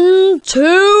 1,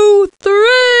 2,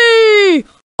 3!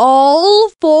 All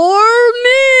for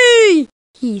me!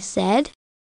 He said.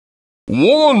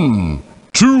 1,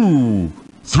 2,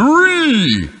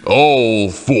 3,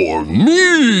 all for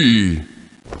me!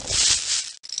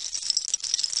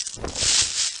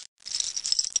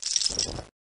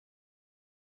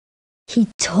 He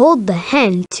told the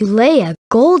hen to lay a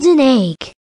golden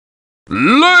egg.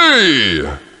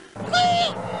 Lay!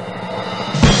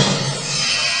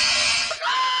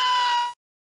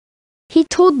 He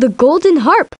told the golden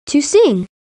harp to sing.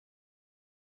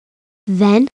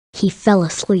 Then he fell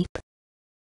asleep.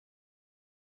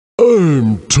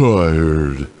 I'm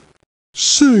tired.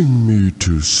 Sing me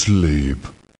to sleep.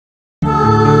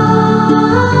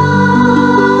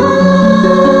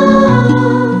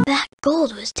 That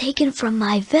gold was taken from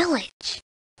my village.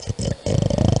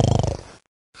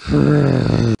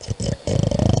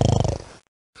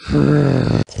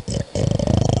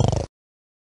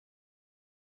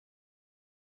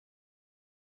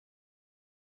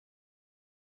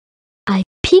 I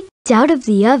peeked out of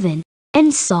the oven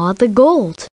and saw the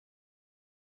gold.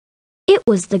 It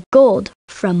was the gold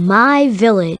from my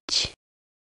village.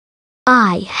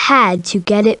 I had to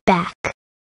get it back.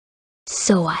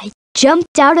 So I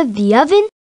jumped out of the oven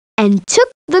and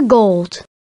took the gold.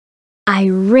 I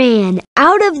ran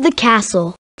out of the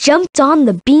castle, jumped on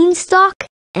the beanstalk,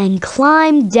 and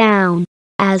climbed down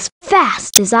as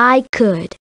fast as I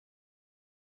could.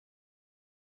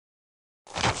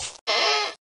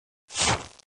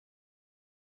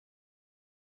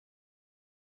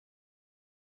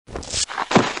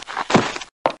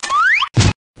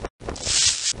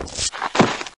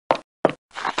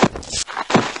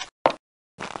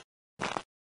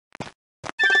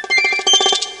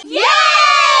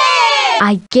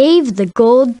 I gave the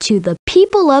gold to the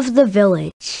people of the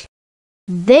village.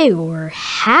 They were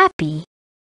happy.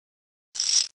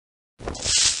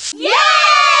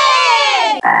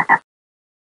 Yay!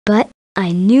 But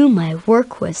I knew my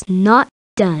work was not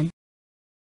done.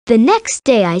 The next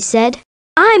day I said,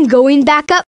 I'm going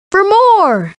back up for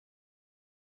more.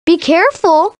 Be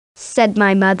careful, said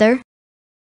my mother.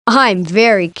 I'm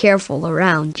very careful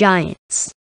around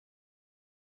giants.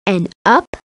 And up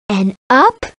and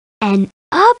up and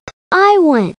up I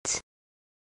went.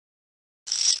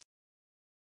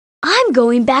 I'm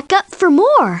going back up for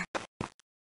more.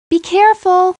 Be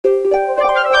careful.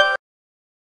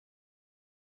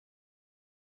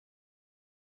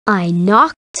 I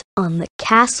knocked on the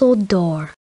castle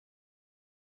door.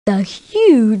 The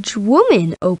huge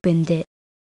woman opened it.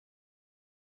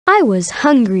 I was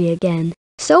hungry again,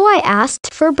 so I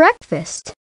asked for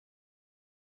breakfast.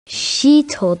 She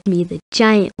told me the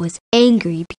giant was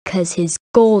angry because his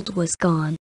gold was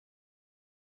gone.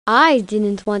 I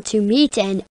didn't want to meet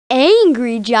an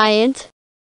angry giant.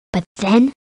 But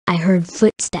then I heard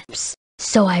footsteps,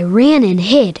 so I ran and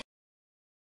hid.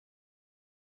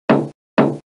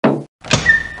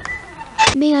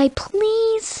 May I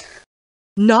please?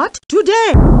 Not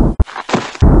today.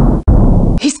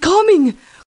 He's coming.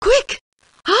 Quick,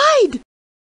 hide.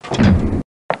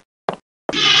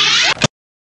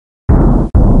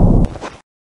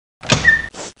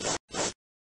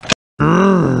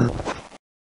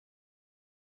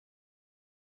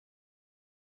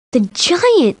 The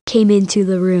giant came into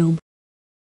the room.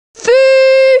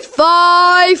 Fee-fi-fo-fum!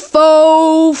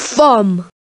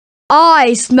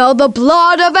 I smell the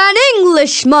blood of an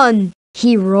Englishman,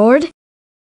 he roared.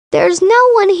 There's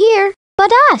no one here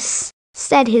but us,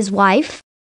 said his wife.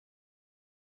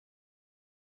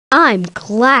 I'm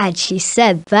glad she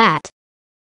said that.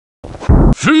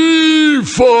 Fee-fi-fo-fum!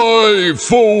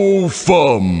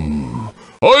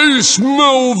 I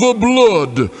smell the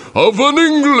blood of an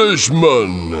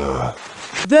Englishman.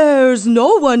 There's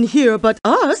no one here but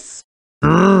us.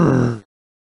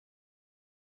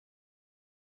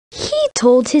 He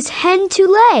told his hen to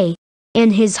lay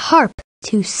and his harp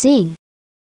to sing.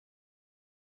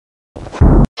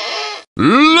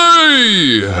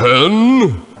 Lay,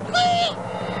 hen!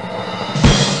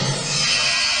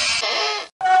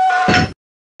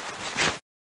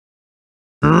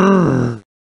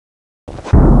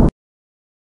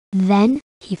 Then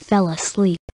he fell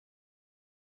asleep.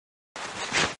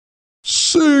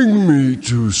 Sing me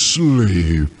to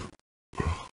sleep.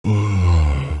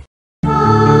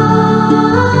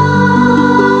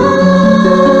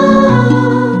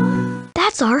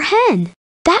 That's our hen.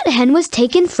 That hen was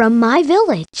taken from my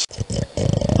village.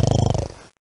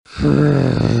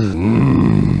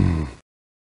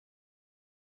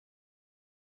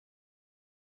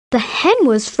 The hen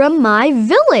was from my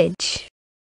village.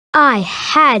 I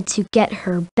had to get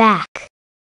her back.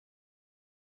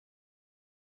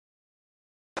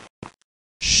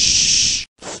 Shh.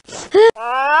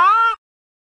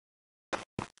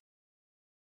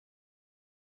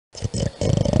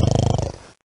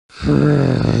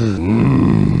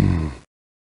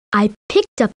 I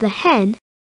picked up the hen,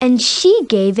 and she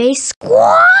gave a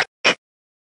squawk.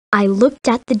 I looked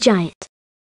at the giant.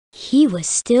 He was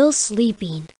still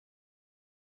sleeping.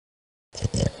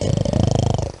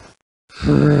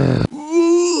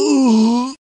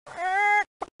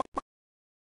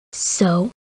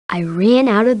 So I ran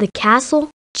out of the castle,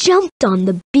 jumped on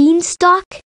the beanstalk,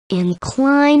 and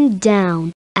climbed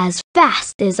down as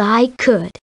fast as I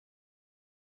could.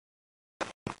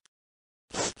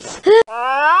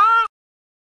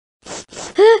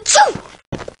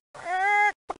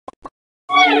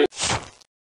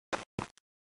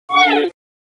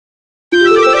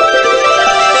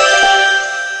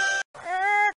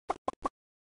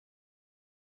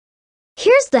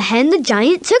 Here's the hen the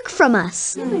giant took from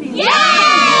us. Yay!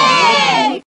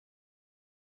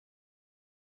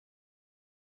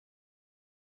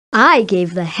 I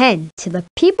gave the hen to the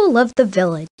people of the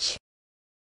village.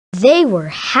 They were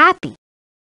happy.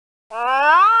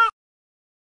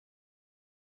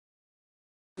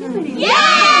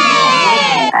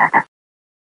 Yay!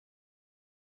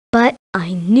 But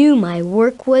I knew my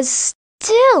work was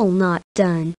still not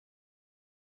done.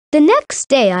 The next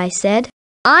day I said,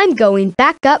 I'm going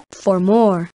back up for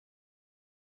more.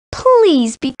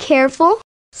 Please be careful,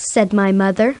 said my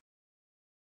mother.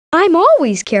 I'm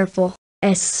always careful,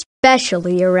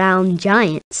 especially around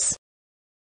giants.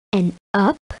 And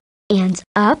up and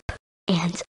up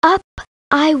and up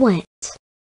I went.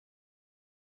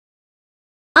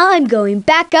 I'm going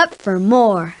back up for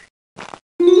more.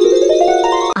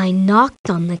 I knocked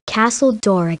on the castle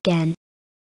door again.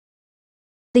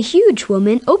 The huge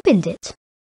woman opened it.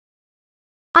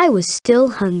 I was still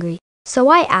hungry, so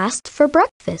I asked for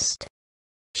breakfast.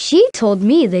 She told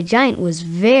me the giant was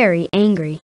very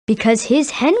angry because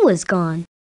his hen was gone.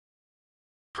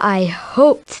 I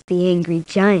hoped the angry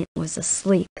giant was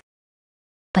asleep.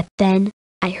 But then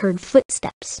I heard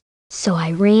footsteps, so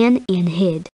I ran and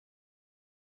hid.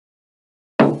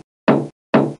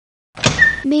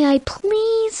 May I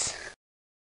please?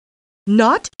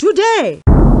 Not today.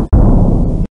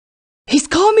 He's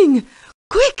coming.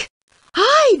 Quick,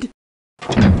 hide.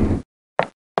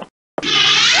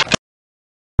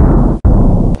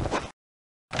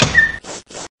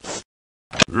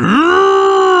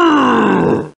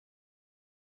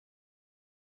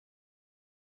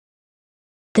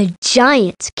 The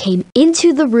giant came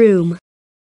into the room.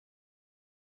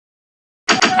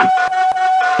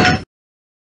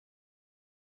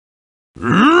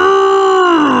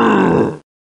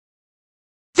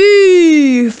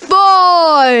 Fee,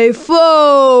 fi,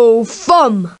 fo,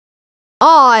 fum.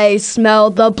 I smell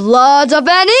the blood of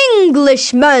an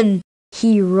Englishman,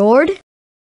 he roared.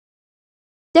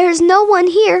 There's no one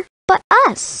here but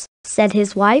us, said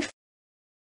his wife.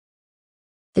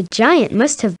 The giant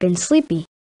must have been sleepy,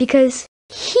 because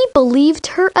he believed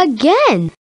her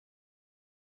again.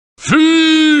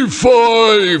 Fee,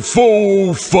 fi,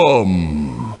 fo,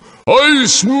 fum. I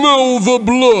smell the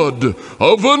blood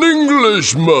of an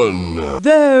Englishman.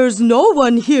 There's no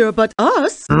one here but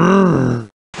us.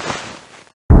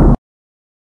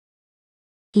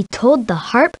 He told the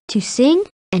harp to sing,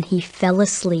 and he fell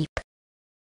asleep.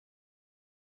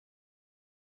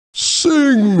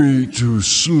 Sing me to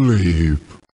sleep.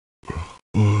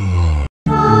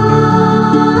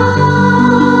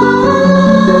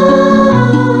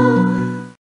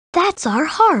 That's our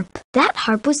harp. That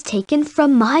harp was taken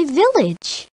from my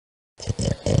village.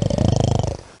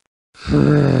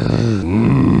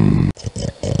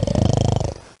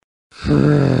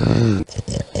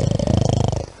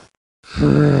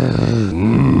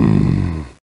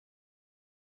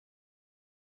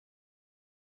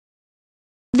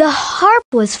 The harp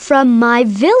was from my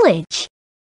village.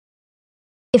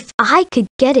 If I could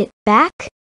get it back,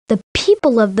 the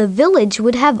people of the village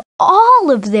would have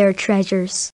all of their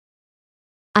treasures.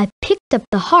 I picked up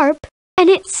the harp, and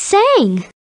it sang.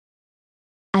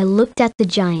 I looked at the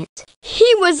giant. He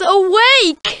was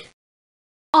awake!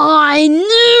 I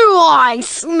knew I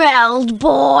smelled,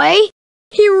 boy!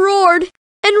 He roared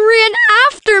and ran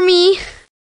after me.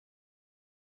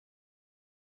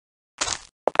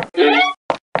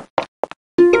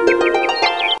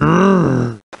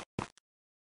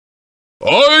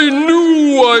 I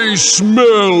knew I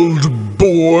smelled,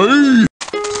 boy.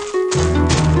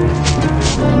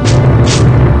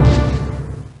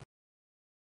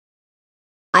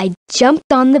 I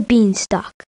jumped on the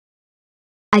beanstalk.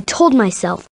 I told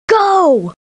myself,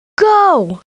 go,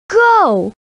 go,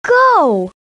 go,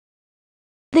 go.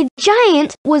 The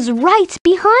giant was right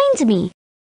behind me.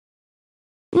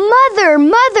 Mother,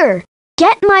 mother,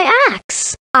 get my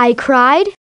axe, I cried.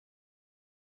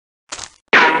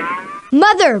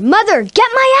 Mother, mother, get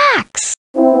my axe.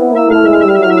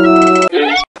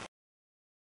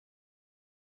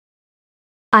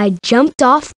 I jumped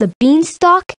off the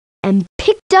beanstalk and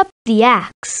picked up the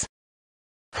axe.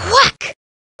 Whack!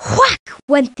 Whack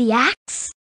went the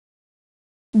axe.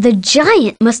 The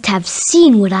giant must have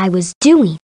seen what I was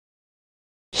doing.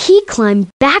 He climbed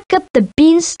back up the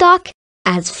beanstalk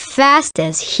as fast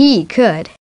as he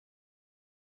could.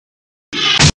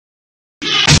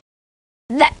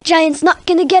 That giant's not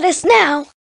gonna get us now.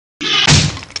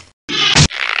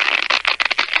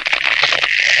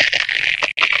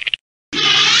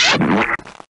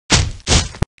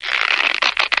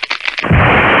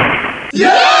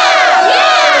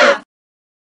 Yeah!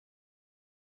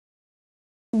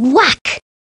 Whack!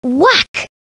 Whack!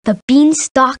 The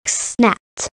beanstalk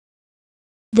snapped.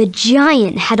 The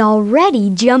giant had already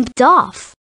jumped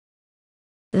off.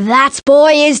 That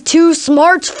boy is too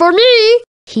smart for me,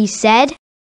 he said.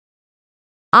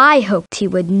 I hoped he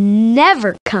would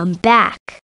never come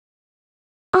back.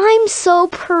 I'm so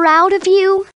proud of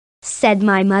you, said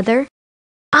my mother.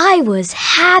 I was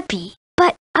happy,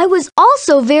 but I was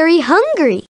also very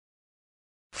hungry.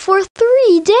 For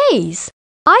 3 days,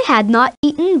 I had not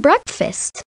eaten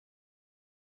breakfast.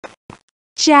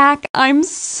 Jack, I'm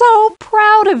so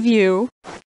proud of you.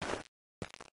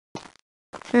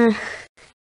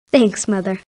 Thanks,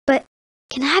 Mother, but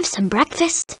can I have some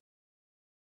breakfast?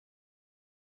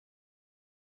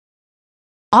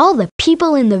 All the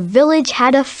people in the village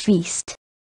had a feast.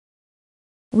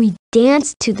 We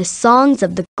danced to the songs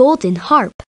of the golden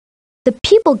harp. The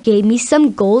people gave me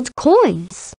some gold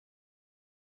coins.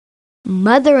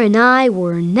 Mother and I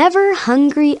were never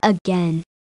hungry again.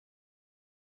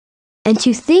 And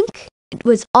to think it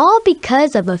was all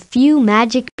because of a few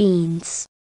magic beans.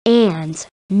 And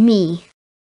me.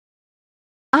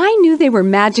 I knew they were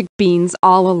magic beans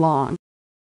all along.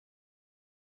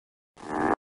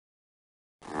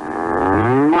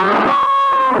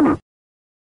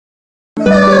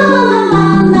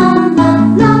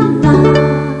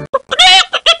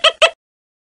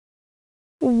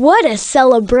 What a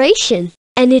celebration!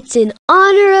 And it's in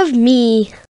honor of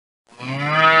me.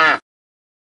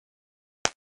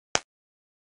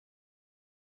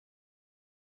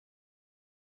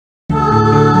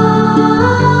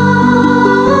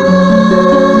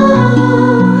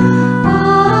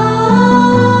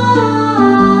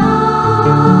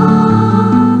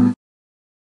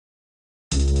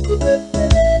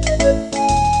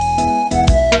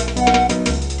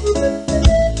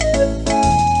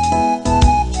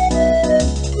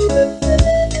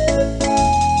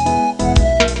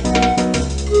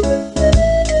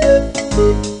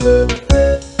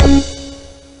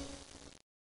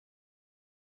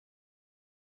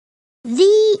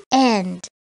 The end.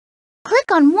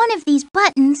 Click on one of these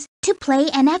buttons to play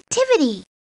an activity.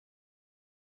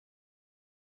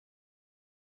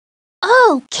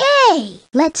 Okay,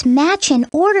 let's match and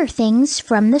order things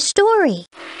from the story.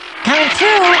 Coming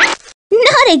through.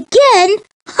 Not again!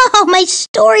 Oh, my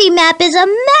story map is a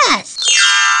mess!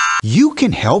 You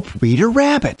can help Reader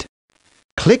Rabbit.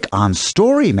 Click on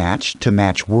Story Match to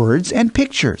match words and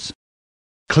pictures.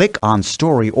 Click on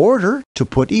Story Order to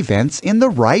put events in the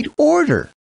right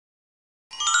order.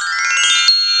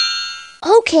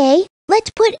 Okay,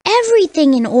 let's put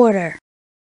everything in order.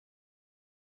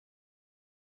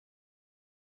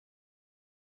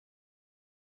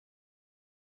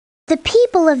 The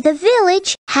people of the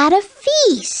village had a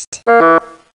feast.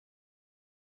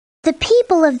 The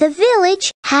people of the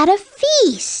village had a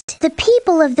feast. The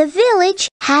people of the village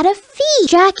had a feast.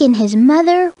 Jack and his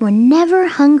mother were never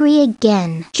hungry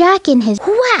again. Jack and his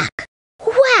whack,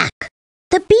 whack.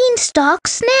 The beanstalk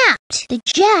snapped. The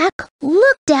Jack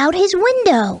looked out his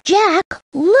window. Jack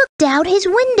looked out his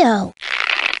window.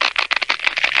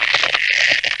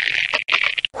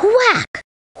 Whack,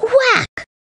 whack.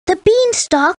 The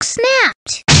beanstalk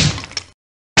snapped.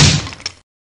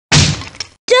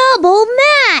 Double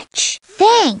match!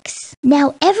 Thanks!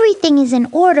 Now everything is in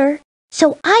order,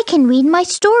 so I can read my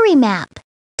story map.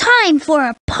 Time for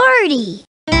a party!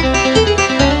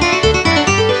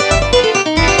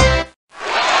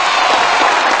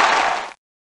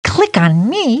 Click on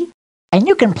me, and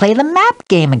you can play the map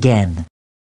game again.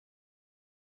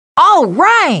 All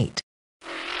right!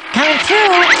 Coming through.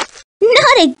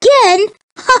 Not again!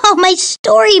 Oh, my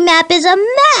story map is a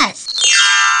mess!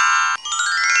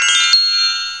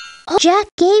 Jack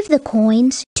gave the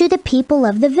coins to the people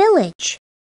of the village.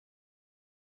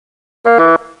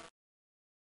 The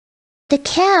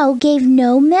cow gave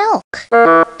no milk.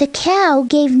 The cow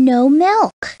gave no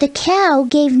milk. The cow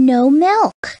gave no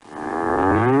milk.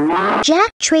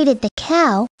 Jack traded the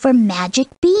cow for magic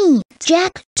beans.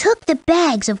 Jack took the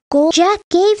bags of gold. Jack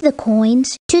gave the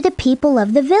coins to the people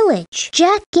of the village.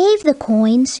 Jack gave the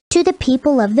coins to the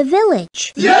people of the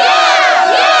village.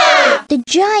 Yeah! The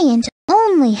giant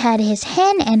only had his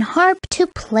hen and harp to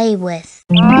play with.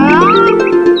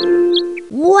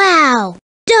 Wow!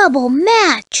 Double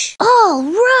match! All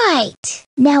right!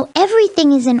 Now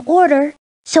everything is in order,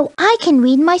 so I can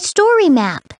read my story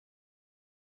map.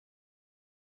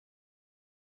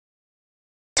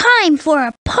 Time for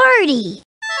a party!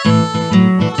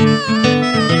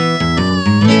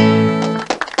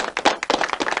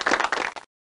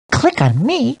 Click on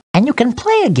me and you can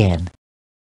play again.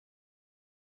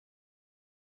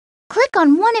 Click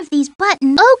on one of these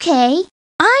buttons. Okay,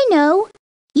 I know.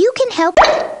 You can help.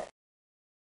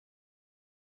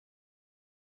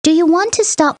 Do you want to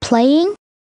stop playing?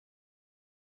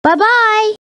 Bye-bye!